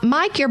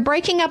 Mike, you're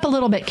breaking up a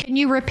little bit. Can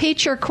you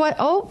repeat your question?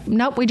 Oh,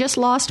 nope, we just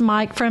lost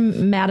Mike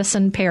from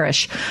Madison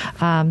Parish.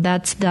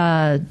 That's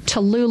the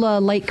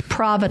Tallulah, Lake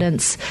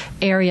Providence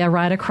area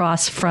right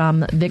across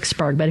from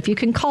Vicksburg. But if you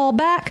can call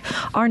back,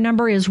 our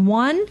number is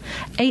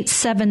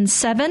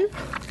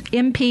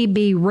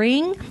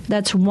 1-877-MPB-RING.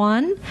 That's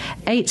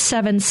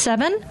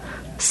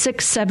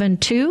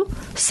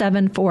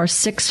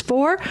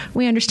 1-877-672-7464.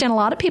 We understand a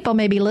lot of people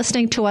may be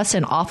listening to us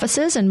in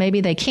offices and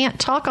maybe they can't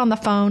talk on the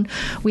phone.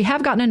 We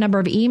have gotten a number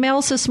of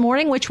emails this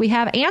morning, which we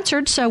have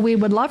answered, so we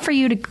would love for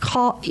you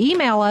to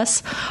email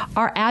us.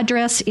 Our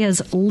address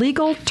is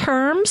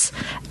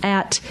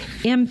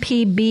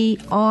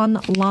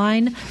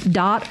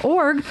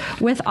legalterms@mpbonline.org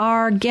with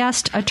our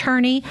guest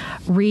attorney,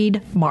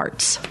 Reed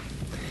Martz.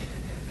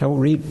 Now,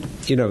 Reed,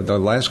 the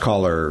last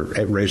caller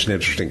raised an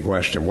interesting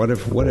question. What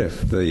if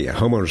the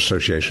homeowners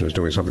association is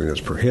doing something that's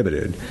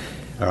prohibited,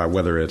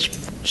 whether it's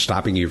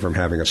stopping you from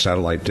having a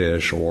satellite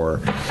dish,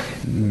 or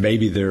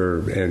maybe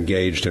they're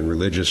engaged in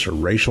religious or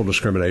racial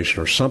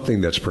discrimination or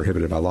something that's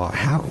prohibited by law?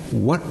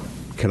 What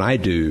can I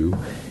do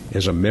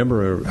as a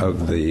member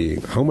of the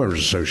homeowners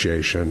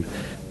association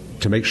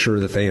to make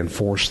sure that they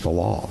enforce the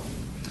law?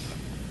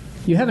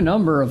 You have a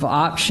number of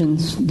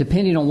options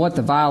depending on what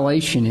the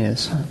violation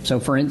is. So,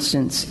 for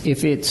instance,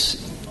 if it's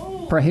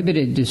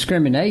prohibited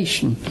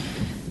discrimination,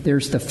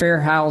 there's the Fair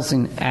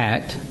Housing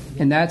Act,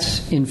 and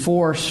that's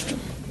enforced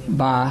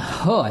by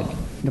HUD,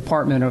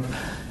 Department of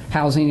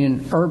Housing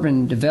and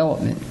Urban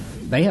Development.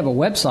 They have a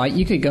website.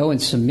 You could go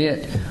and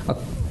submit a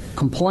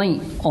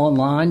complaint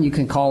online. You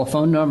can call a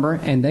phone number,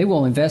 and they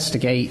will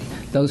investigate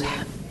those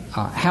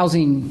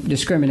housing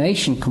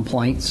discrimination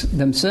complaints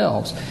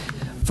themselves.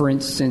 For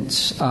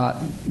instance,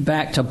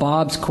 back to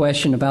Bob's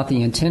question about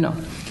the antenna,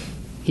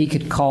 he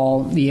could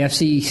call the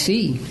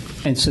FCC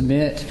and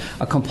submit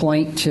a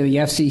complaint to the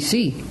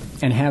FCC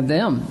and have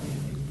them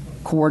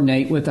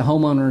coordinate with the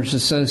homeowners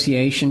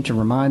association to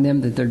remind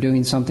them that they're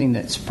doing something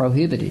that's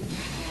prohibited.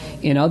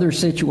 In other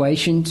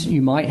situations,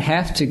 you might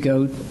have to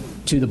go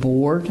to the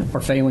board,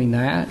 or failing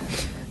that,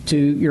 to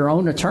your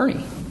own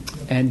attorney.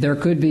 And there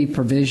could be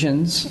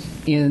provisions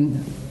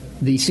in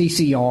the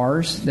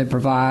CCRs that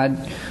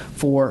provide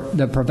for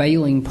the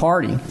prevailing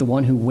party, the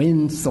one who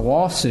wins the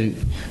lawsuit,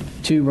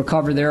 to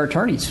recover their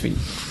attorney's fee.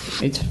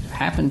 It's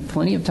happened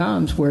plenty of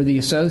times where the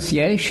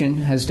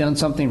association has done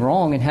something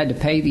wrong and had to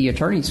pay the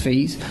attorney's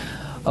fees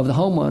of the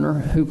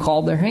homeowner who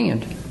called their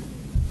hand.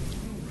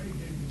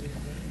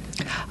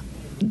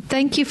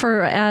 Thank you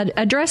for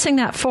addressing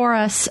that for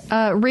us,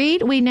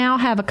 Reed. We now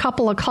have a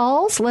couple of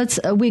calls.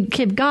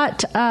 We've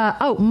got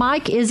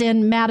Mike is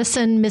in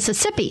Madison,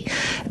 Mississippi.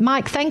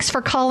 Mike, thanks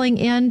for calling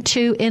in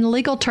to In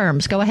Legal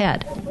Terms. Go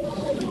ahead.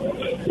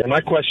 Yeah,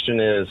 my question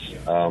is,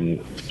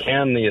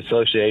 can the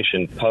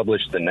association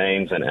publish the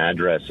names and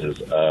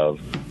addresses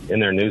in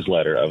their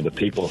newsletter of the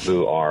people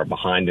who are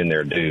behind in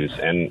their dues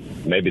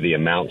and maybe the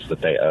amounts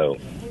that they owe?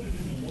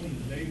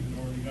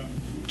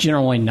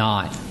 Generally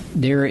not.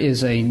 There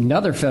is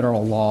another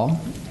federal law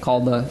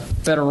called the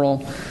Federal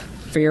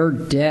Fair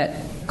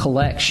Debt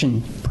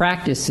Collection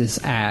Practices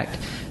Act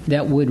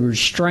that would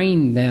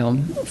restrain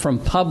them from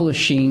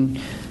publishing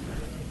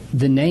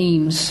the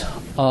names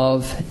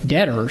of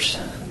debtors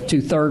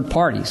to third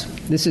parties.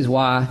 This is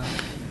why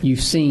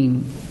you've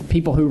seen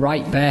people who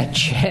write bad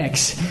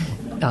checks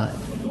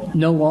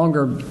no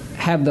longer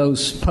have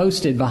those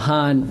posted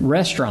behind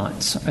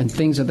restaurants and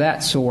things of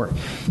that sort.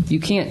 You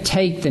can't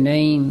take the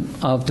name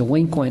of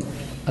delinquent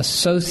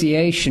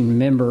association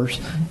members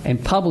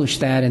and publish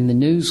that in the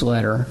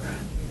newsletter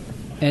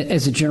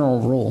as a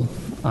general rule.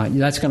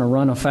 That's going to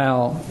run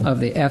afoul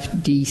of the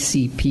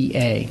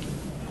FDCPA.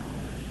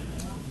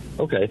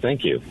 Okay,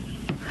 thank you.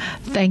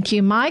 Thank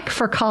you, Mike,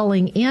 for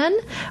calling in.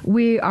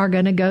 We are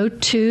going to go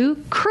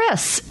to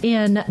Chris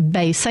in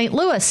Bay St.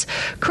 Louis.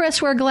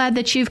 Chris, we're glad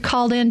that you've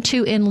called in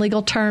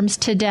Legal Terms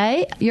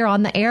today. You're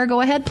on the air.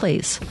 Go ahead,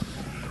 please.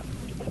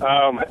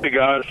 Hey,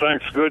 guys.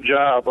 Thanks. Good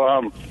job.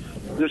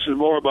 This is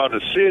more about a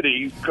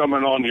city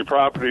coming on your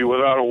property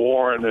without a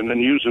warrant and then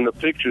using the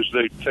pictures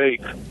they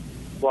take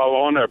while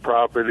on their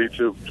property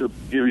to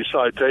give you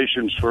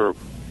citations for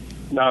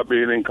not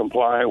being in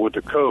compliance with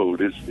the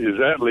code. Is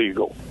that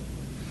legal?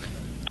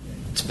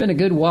 It's been a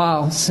good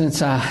while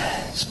since I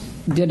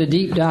did a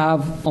deep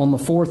dive on the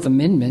Fourth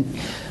Amendment,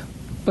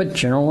 but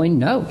generally,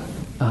 no.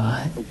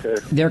 Okay.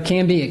 There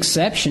can be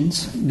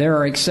exceptions. There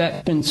are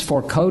exceptions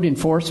for code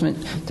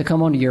enforcement to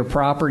come onto your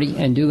property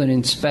and do an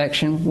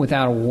inspection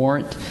without a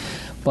warrant,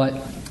 but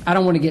I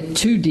don't want to get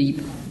too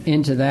deep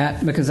into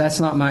that because that's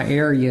not my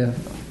area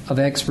of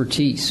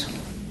expertise.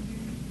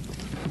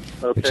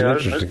 Okay,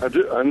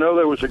 I know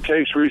there was a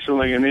case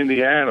recently in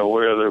Indiana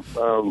where the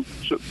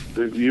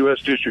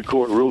U.S. District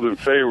Court ruled in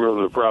favor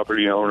of the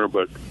property owner,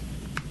 but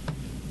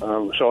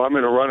so I'm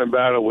in a running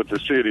battle with the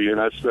city, and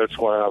that's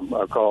why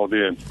I called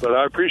in. But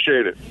I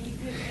appreciate it.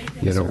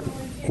 You know,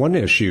 one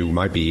issue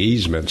might be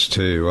easements,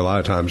 too. A lot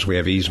of times we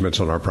have easements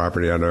on our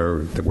property, I know,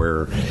 that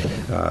where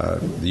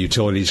the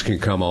utilities can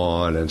come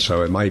on, and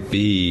so it might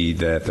be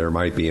that there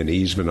might be an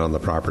easement on the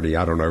property.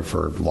 I don't know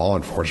for law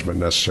enforcement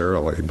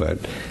necessarily, but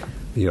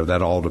you know,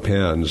 that all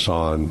depends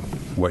on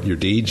what your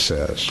deed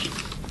says.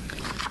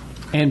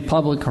 And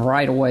public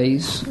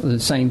right-of-ways, the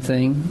same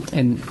thing.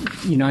 And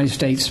the United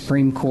States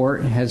Supreme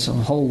Court has a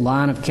whole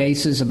line of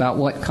cases about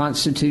what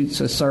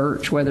constitutes a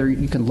search, whether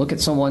you can look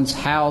at someone's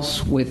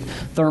house with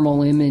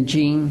thermal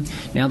imaging.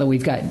 Now that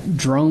we've got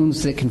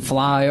drones that can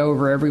fly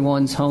over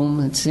everyone's home,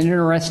 it's an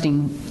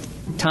interesting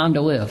time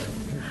to live.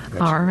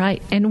 All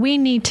right. And we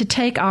need to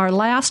take our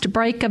last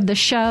break of the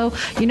show.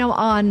 You know,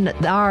 on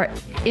our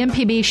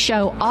MPB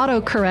show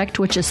AutoCorrect,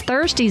 which is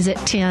Thursdays at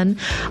 10,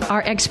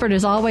 our expert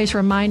is always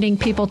reminding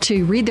people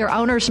to read their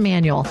owner's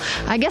manual.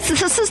 I guess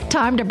this is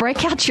time to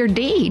break out your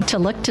deed to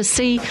look to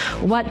see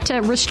what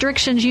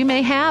restrictions you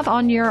may have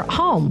on your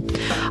home.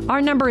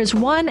 Our number is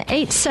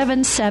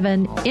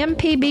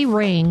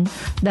 1-877-MPB-RING.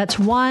 That's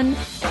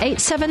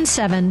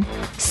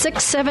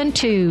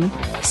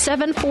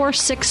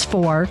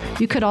 1-877-672-7464.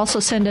 You could also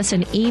send us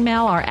an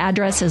email. Our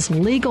address is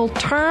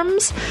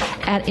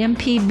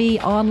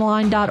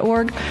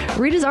legalterms@mpbonline.org.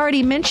 Rita's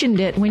already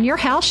mentioned it. When you're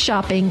house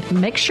shopping,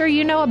 make sure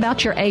you know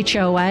about your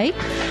HOA.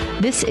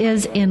 This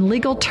is In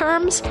Legal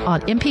Terms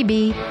on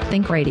MPB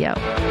Think Radio.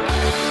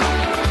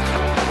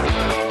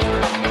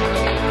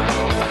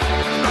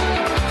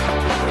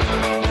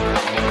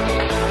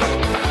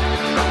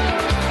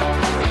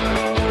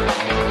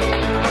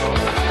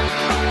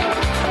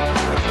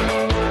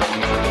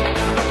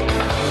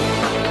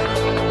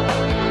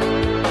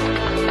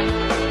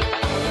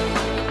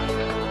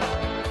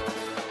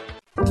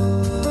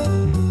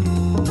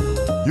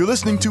 You're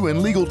listening to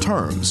In Legal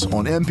Terms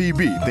on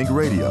MPB Think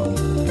Radio.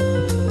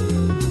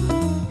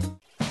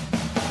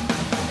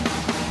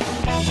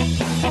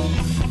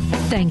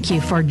 Thank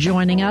you for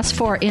joining us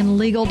for In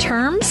Legal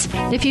Terms.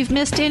 If you've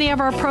missed any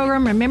of our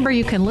program, remember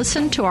you can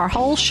listen to our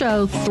whole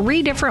show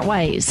 3 different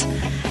ways.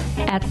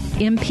 At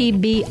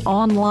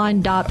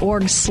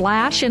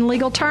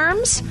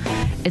mpbonline.org/inlegalterms.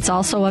 It's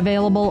also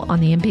available on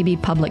the MPB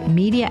Public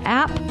Media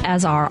app,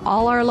 as are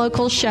all our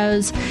local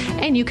shows,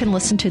 and you can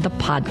listen to the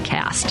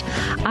podcast.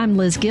 I'm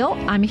Liz Gill.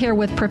 I'm here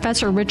with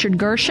Professor Richard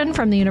Gershon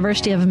from the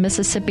University of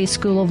Mississippi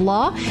School of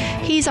Law.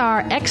 He's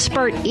our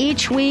expert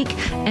each week,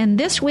 and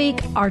this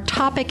week our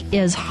topic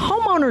is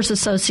Homeowners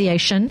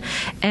Association,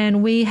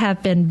 and we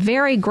have been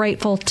very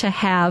grateful to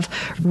have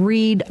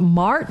Reed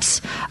Martz,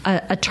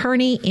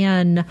 attorney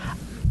in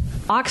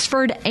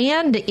Oxford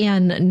and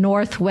in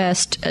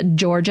Northwest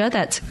Georgia.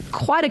 That's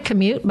quite a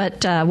commute,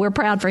 but we're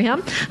proud for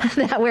him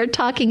that we're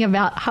talking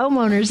about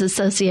homeowners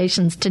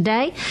associations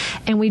today.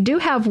 And we do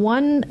have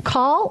one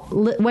call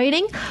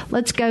waiting.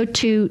 Let's go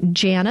to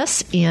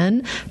Janice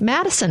in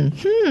Madison.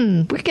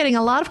 We're getting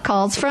a lot of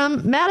calls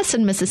from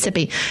Madison,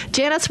 Mississippi.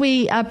 Janice,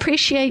 we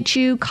appreciate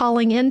you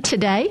calling in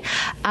today.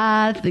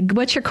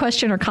 What's your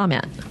question or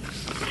comment?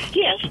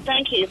 Yes,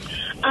 thank you.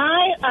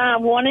 I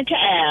wanted to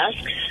ask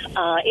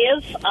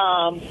if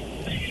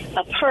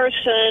a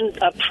person,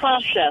 a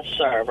process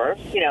server,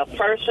 a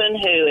person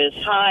who is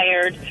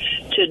hired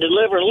to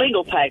deliver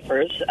legal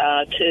papers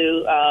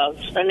to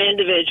an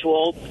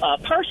individual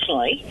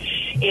personally,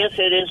 if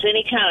it is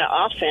any kind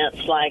of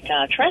offense like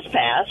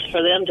trespass,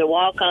 for them to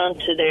walk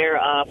onto their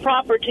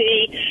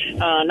property,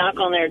 knock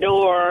on their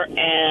door,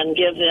 and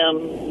give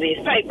them these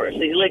papers,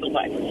 these legal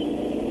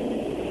papers.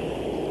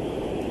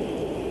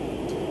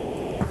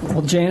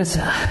 Well, Janice,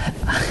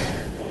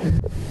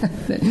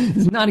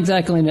 it's not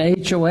exactly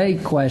an HOA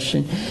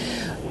question.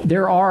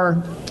 There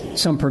are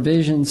some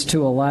provisions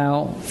to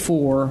allow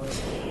for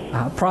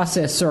a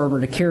process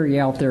server to carry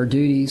out their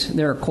duties.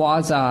 They're a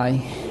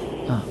quasi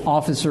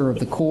officer of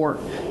the court.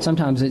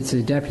 Sometimes it's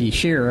a deputy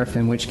sheriff,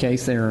 in which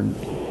case they're a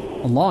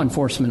law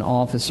enforcement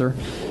officer.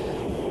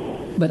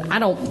 But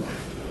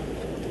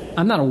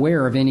I'm not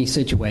aware of any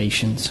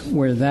situations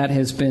where that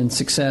has been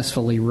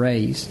successfully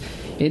raised.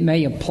 It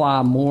may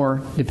apply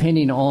more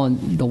depending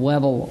on the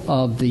level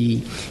of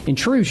the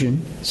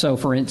intrusion. So,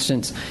 for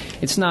instance,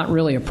 it's not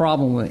really a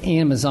problem when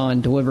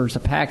Amazon delivers a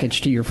package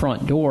to your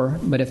front door,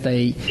 but if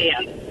they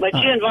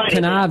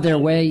connive their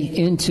way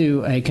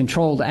into a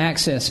controlled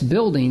access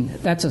building,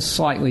 that's a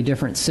slightly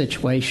different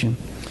situation.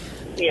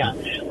 Yeah.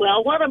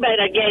 Well, what about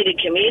a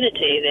gated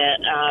community that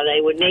they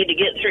would need to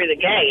get through the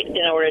gate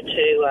in order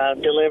to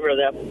deliver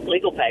the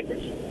legal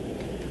papers?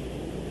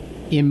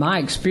 In my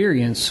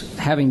experience,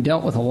 having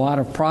dealt with a lot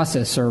of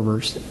process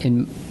servers,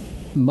 in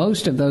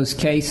most of those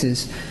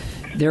cases,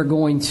 they're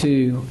going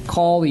to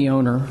call the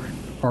owner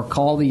or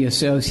call the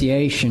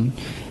association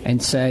and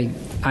say,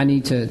 I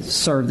need to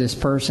serve this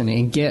person,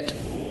 and get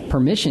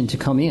permission to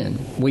come in.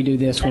 We do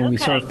this when we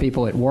serve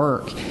people at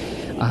work,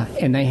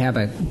 and they have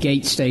a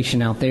gate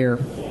station out there.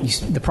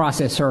 The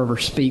process server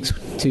speaks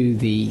to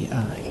the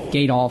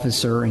gate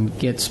officer and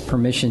gets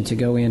permission to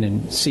go in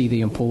and see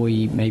the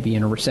employee, maybe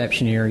in a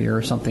reception area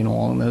or something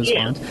along those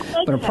lines.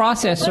 But a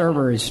process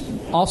server is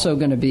also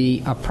going to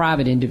be a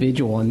private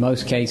individual in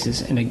most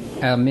cases. And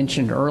I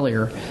mentioned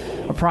earlier,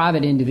 a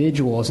private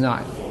individual is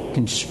not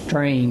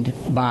constrained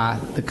by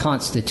the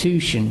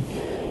Constitution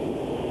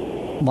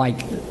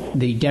like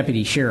the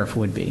deputy sheriff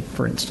would be,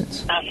 for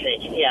instance. I see,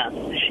 yeah.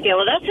 Yeah,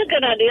 well, that's a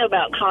good idea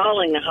about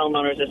calling the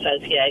homeowners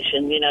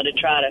association, to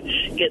try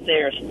to get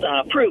their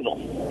approval,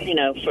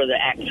 for the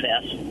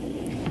access.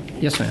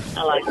 Yes, ma'am.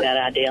 I like that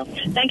idea.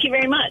 Thank you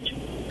very much.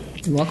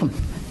 You're welcome.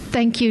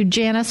 Thank you,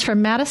 Janice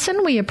from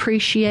Madison. We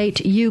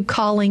appreciate you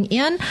calling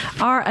in.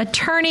 Our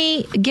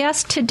attorney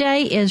guest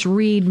today is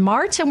Reed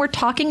Martz, and we're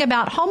talking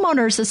about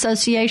homeowners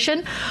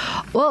association.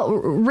 Well,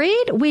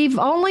 Reed, we've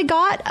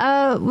got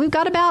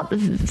about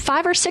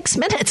 5 or 6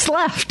 minutes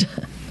left.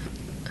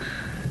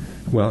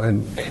 Well,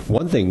 and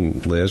one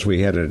thing, Liz,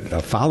 we had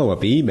a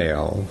follow-up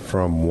email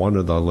from one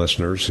of the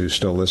listeners who's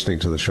still listening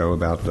to the show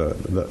about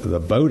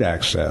the boat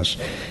access,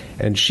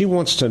 and she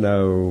wants to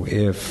know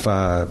if,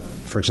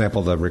 for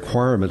example, the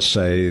requirements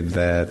say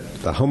that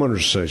the homeowners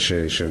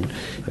association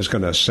is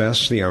going to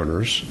assess the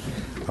owners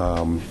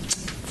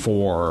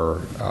for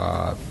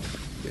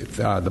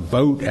the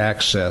boat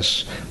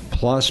access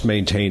plus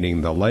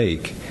maintaining the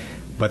lake,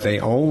 but they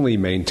only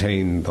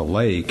maintain the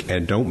lake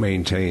and don't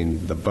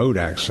maintain the boat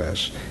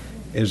access.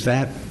 Is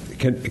that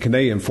can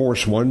they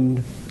enforce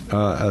one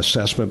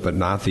assessment but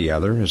not the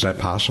other? Is that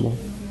possible?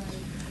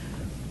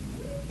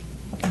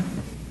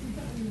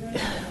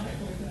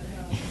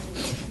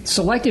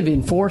 Selective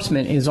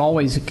enforcement is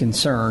always a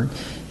concern.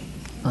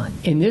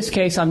 In this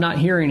case, I'm not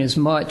hearing as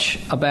much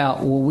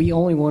about, we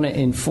only want to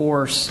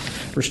enforce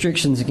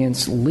restrictions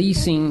against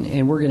leasing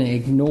and we're going to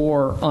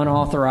ignore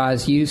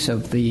unauthorized use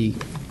of the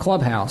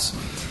clubhouse.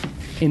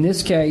 In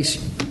this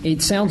case,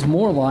 it sounds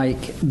more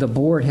like the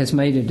board has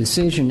made a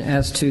decision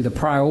as to the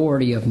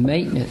priority of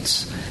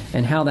maintenance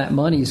and how that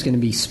money is going to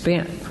be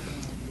spent.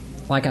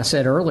 Like I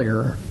said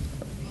earlier,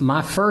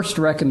 my first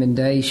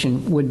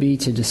recommendation would be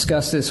to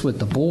discuss this with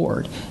the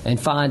board and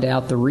find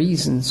out the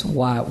reasons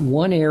why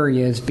one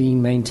area is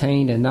being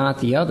maintained and not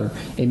the other.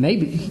 It may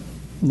be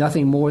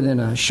nothing more than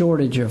a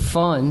shortage of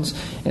funds,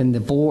 and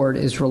the board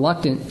is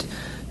reluctant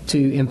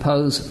to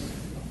impose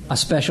a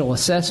special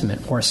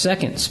assessment or a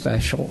second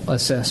special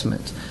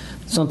assessment,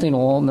 something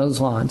along those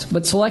lines.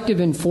 But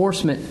selective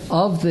enforcement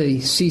of the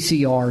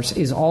CCRs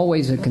is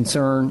always a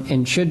concern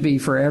and should be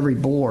for every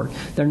board.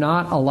 They're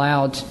not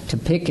allowed to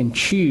pick and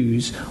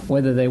choose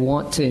whether they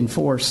want to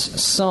enforce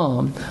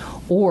some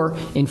or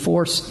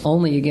enforce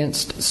only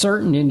against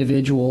certain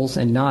individuals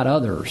and not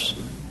others.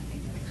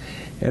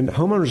 And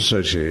homeowners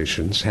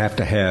associations have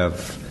to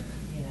have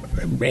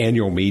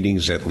annual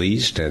meetings at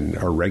least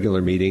or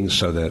regular meetings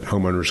so that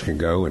homeowners can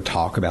go and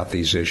talk about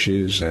these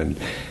issues. And,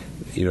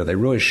 they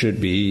really should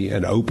be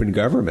an open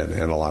government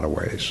in a lot of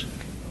ways.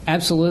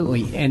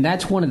 Absolutely. And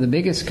that's one of the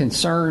biggest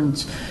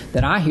concerns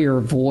that I hear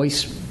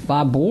voiced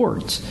by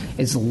boards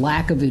is the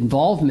lack of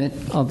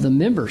involvement of the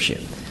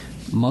membership.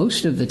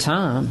 Most of the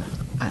time,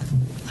 I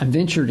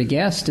venture to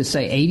guess to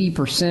say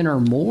 80% or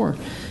more,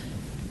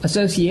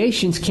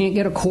 associations can't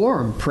get a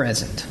quorum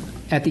present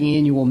at the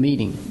annual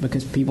meeting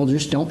because people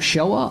just don't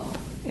show up.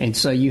 And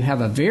so you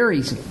have a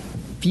very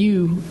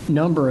few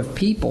number of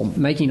people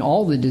making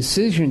all the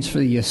decisions for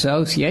the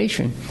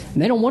association,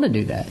 and they don't want to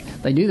do that.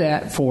 They do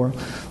that for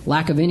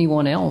lack of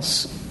anyone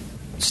else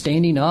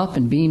standing up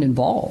and being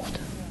involved.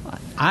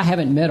 I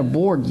haven't met a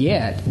board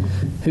yet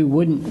who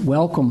wouldn't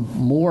welcome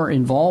more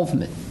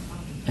involvement.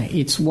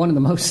 It's one of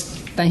the most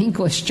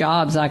thankless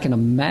jobs I can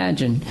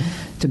imagine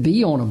to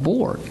be on a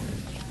board.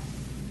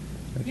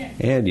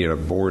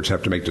 And, boards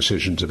have to make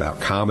decisions about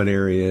common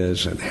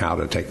areas and how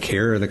to take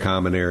care of the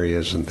common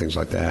areas and things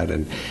like that.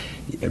 And,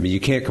 you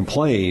can't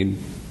complain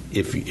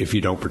if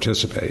you don't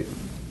participate.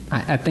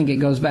 I think it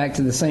goes back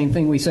to the same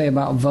thing we say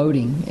about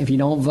voting. If you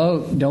don't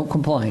vote, don't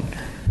complain.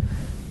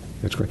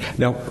 That's great.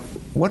 Now,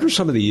 what are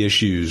some of the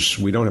issues,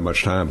 we don't have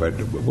much time, but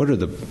what are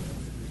the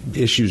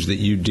issues that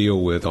you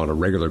deal with on a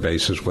regular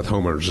basis with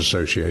homeowners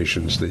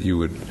associations that you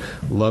would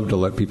love to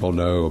let people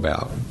know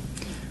about?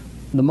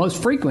 The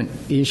most frequent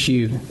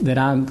issue that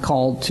I'm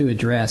called to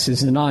address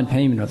is the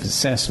non-payment of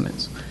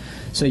assessments.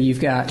 So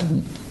you've got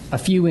a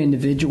few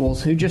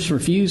individuals who just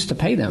refuse to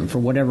pay them for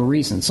whatever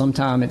reason.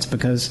 Sometimes it's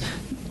because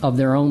of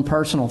their own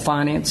personal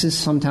finances.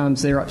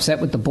 Sometimes they're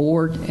upset with the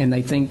board and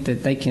they think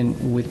that they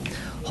can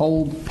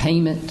withhold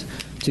payment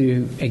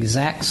to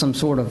exact some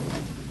sort of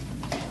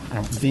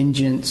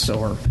vengeance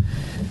or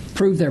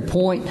prove their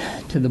point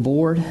to the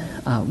board.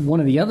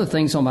 One of the other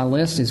things on my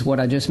list is what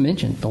I just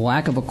mentioned, the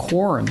lack of a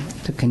quorum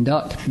to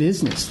conduct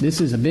business. This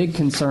is a big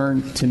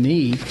concern to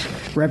me,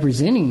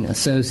 representing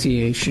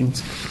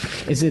associations,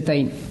 is that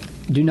they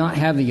do not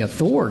have the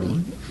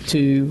authority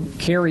to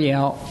carry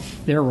out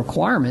their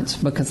requirements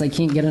because they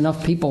can't get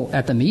enough people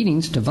at the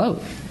meetings to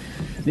vote.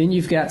 Then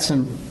you've got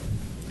some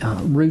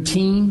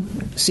routine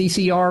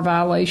CCR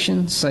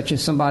violations, such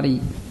as somebody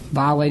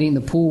violating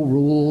the pool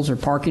rules or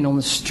parking on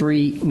the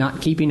street,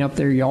 not keeping up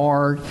their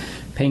yard,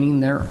 painting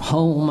their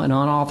home an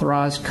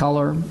unauthorized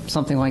color,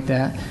 something like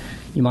that.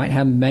 You might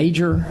have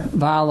major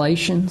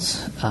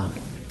violations.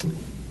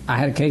 I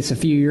had a case a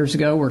few years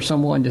ago where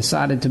someone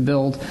decided to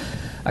build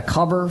a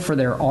cover for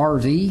their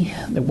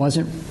RV that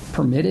wasn't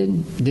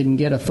permitted, didn't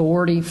get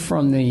authority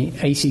from the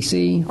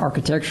ACC,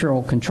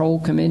 Architectural Control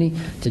Committee,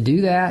 to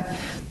do that.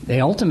 They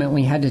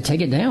ultimately had to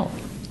take it down.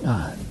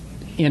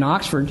 In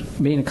Oxford,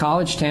 being a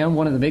college town,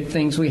 one of the big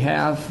things we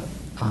have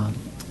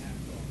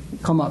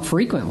come up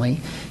frequently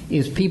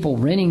is people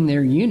renting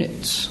their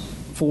units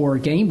for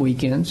game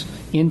weekends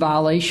in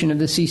violation of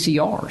the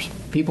CCRs.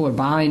 People are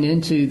buying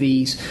into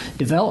these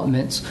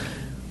developments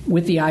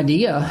with the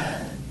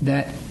idea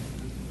that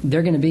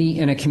they're going to be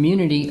in a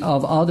community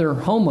of other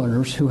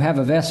homeowners who have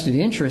a vested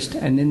interest,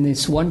 and then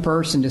this one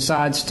person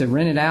decides to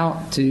rent it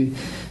out to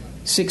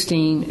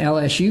 16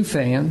 LSU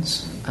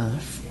fans.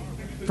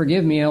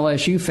 Forgive me,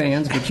 LSU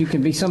fans, but you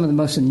can be some of the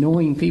most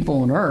annoying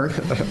people on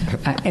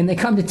earth. And they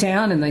come to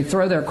town and they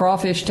throw their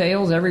crawfish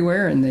tails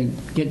everywhere and they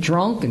get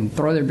drunk and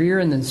throw their beer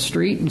in the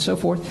street and so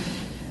forth.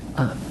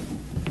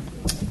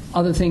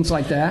 Other things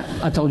like that.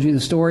 I told you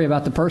the story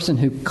about the person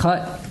who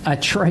cut a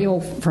trail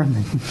from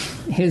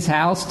his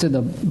house to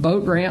the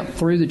boat ramp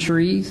through the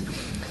trees.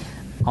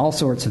 All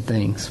sorts of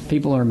things.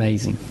 People are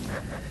amazing.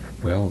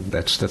 Well,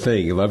 that's the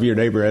thing. You love your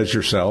neighbor as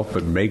yourself,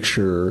 but make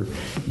sure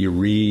you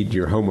read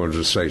your homeowners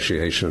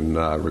association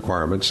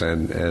requirements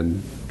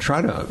and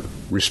try to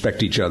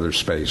respect each other's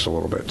space a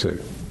little bit,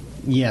 too.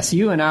 Yes,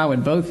 you and I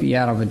would both be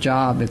out of a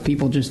job if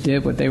people just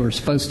did what they were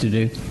supposed to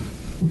do.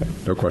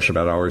 No question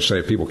about it. I always say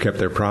if people kept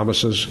their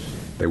promises,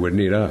 they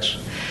wouldn't need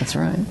us. That's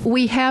right.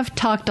 We have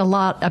talked a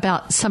lot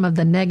about some of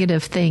the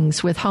negative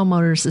things with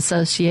homeowners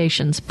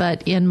associations,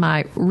 but in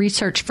my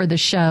research for the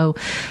show,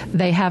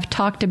 they have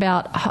talked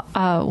about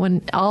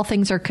when all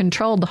things are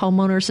controlled, the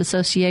homeowners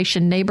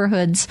association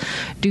neighborhoods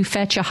do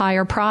fetch a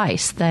higher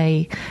price.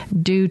 They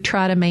do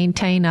try to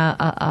maintain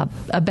a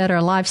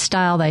better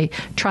lifestyle. They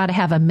try to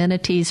have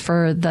amenities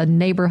for the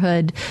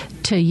neighborhood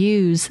to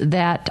use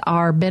that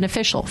are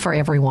beneficial for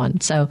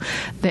everyone. So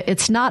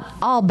it's not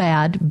all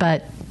bad,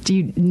 but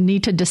you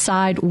need to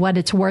decide what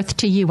it's worth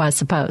to you, I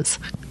suppose.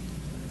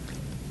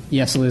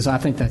 Yes, Liz, I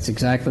think that's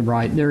exactly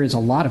right. There is a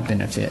lot of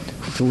benefit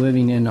to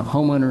living in a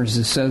homeowners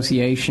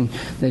association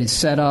that is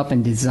set up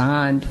and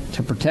designed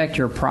to protect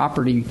your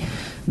property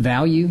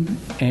value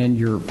and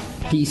your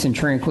peace and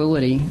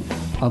tranquility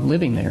of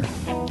living there.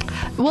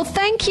 Well,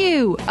 thank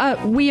you.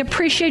 We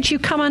appreciate you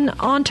coming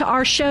on to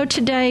our show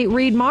today,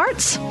 Reed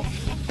Martz.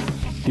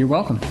 You're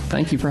welcome.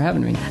 Thank you for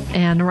having me.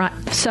 And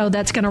so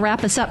that's going to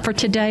wrap us up for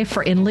today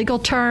for In Legal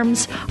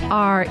Terms.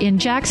 In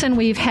Jackson,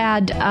 we've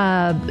had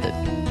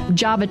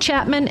Java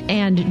Chapman,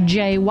 and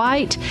Jay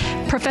White.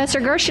 Professor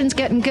Gershen's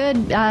getting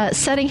good,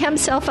 setting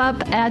himself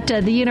up at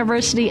the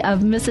University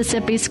of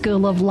Mississippi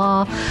School of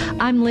Law.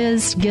 I'm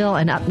Liz Gill,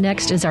 and up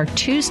next is our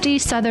Tuesday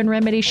Southern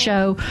Remedy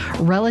show,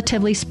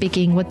 Relatively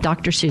Speaking, with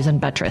Dr. Susan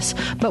Buttress.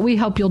 But we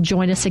hope you'll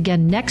join us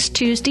again next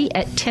Tuesday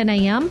at 10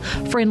 a.m.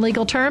 for In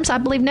Legal Terms. I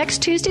believe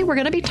next Tuesday we're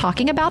going to be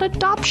talking about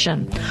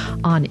adoption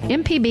on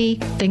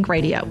MPB Think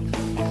Radio.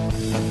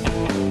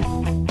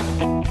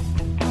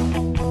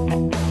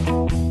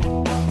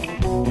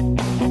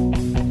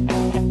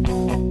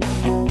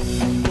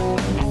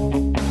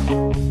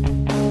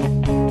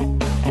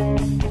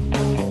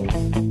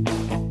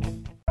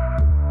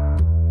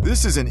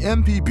 This is an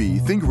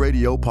MPB Think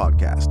Radio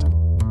podcast.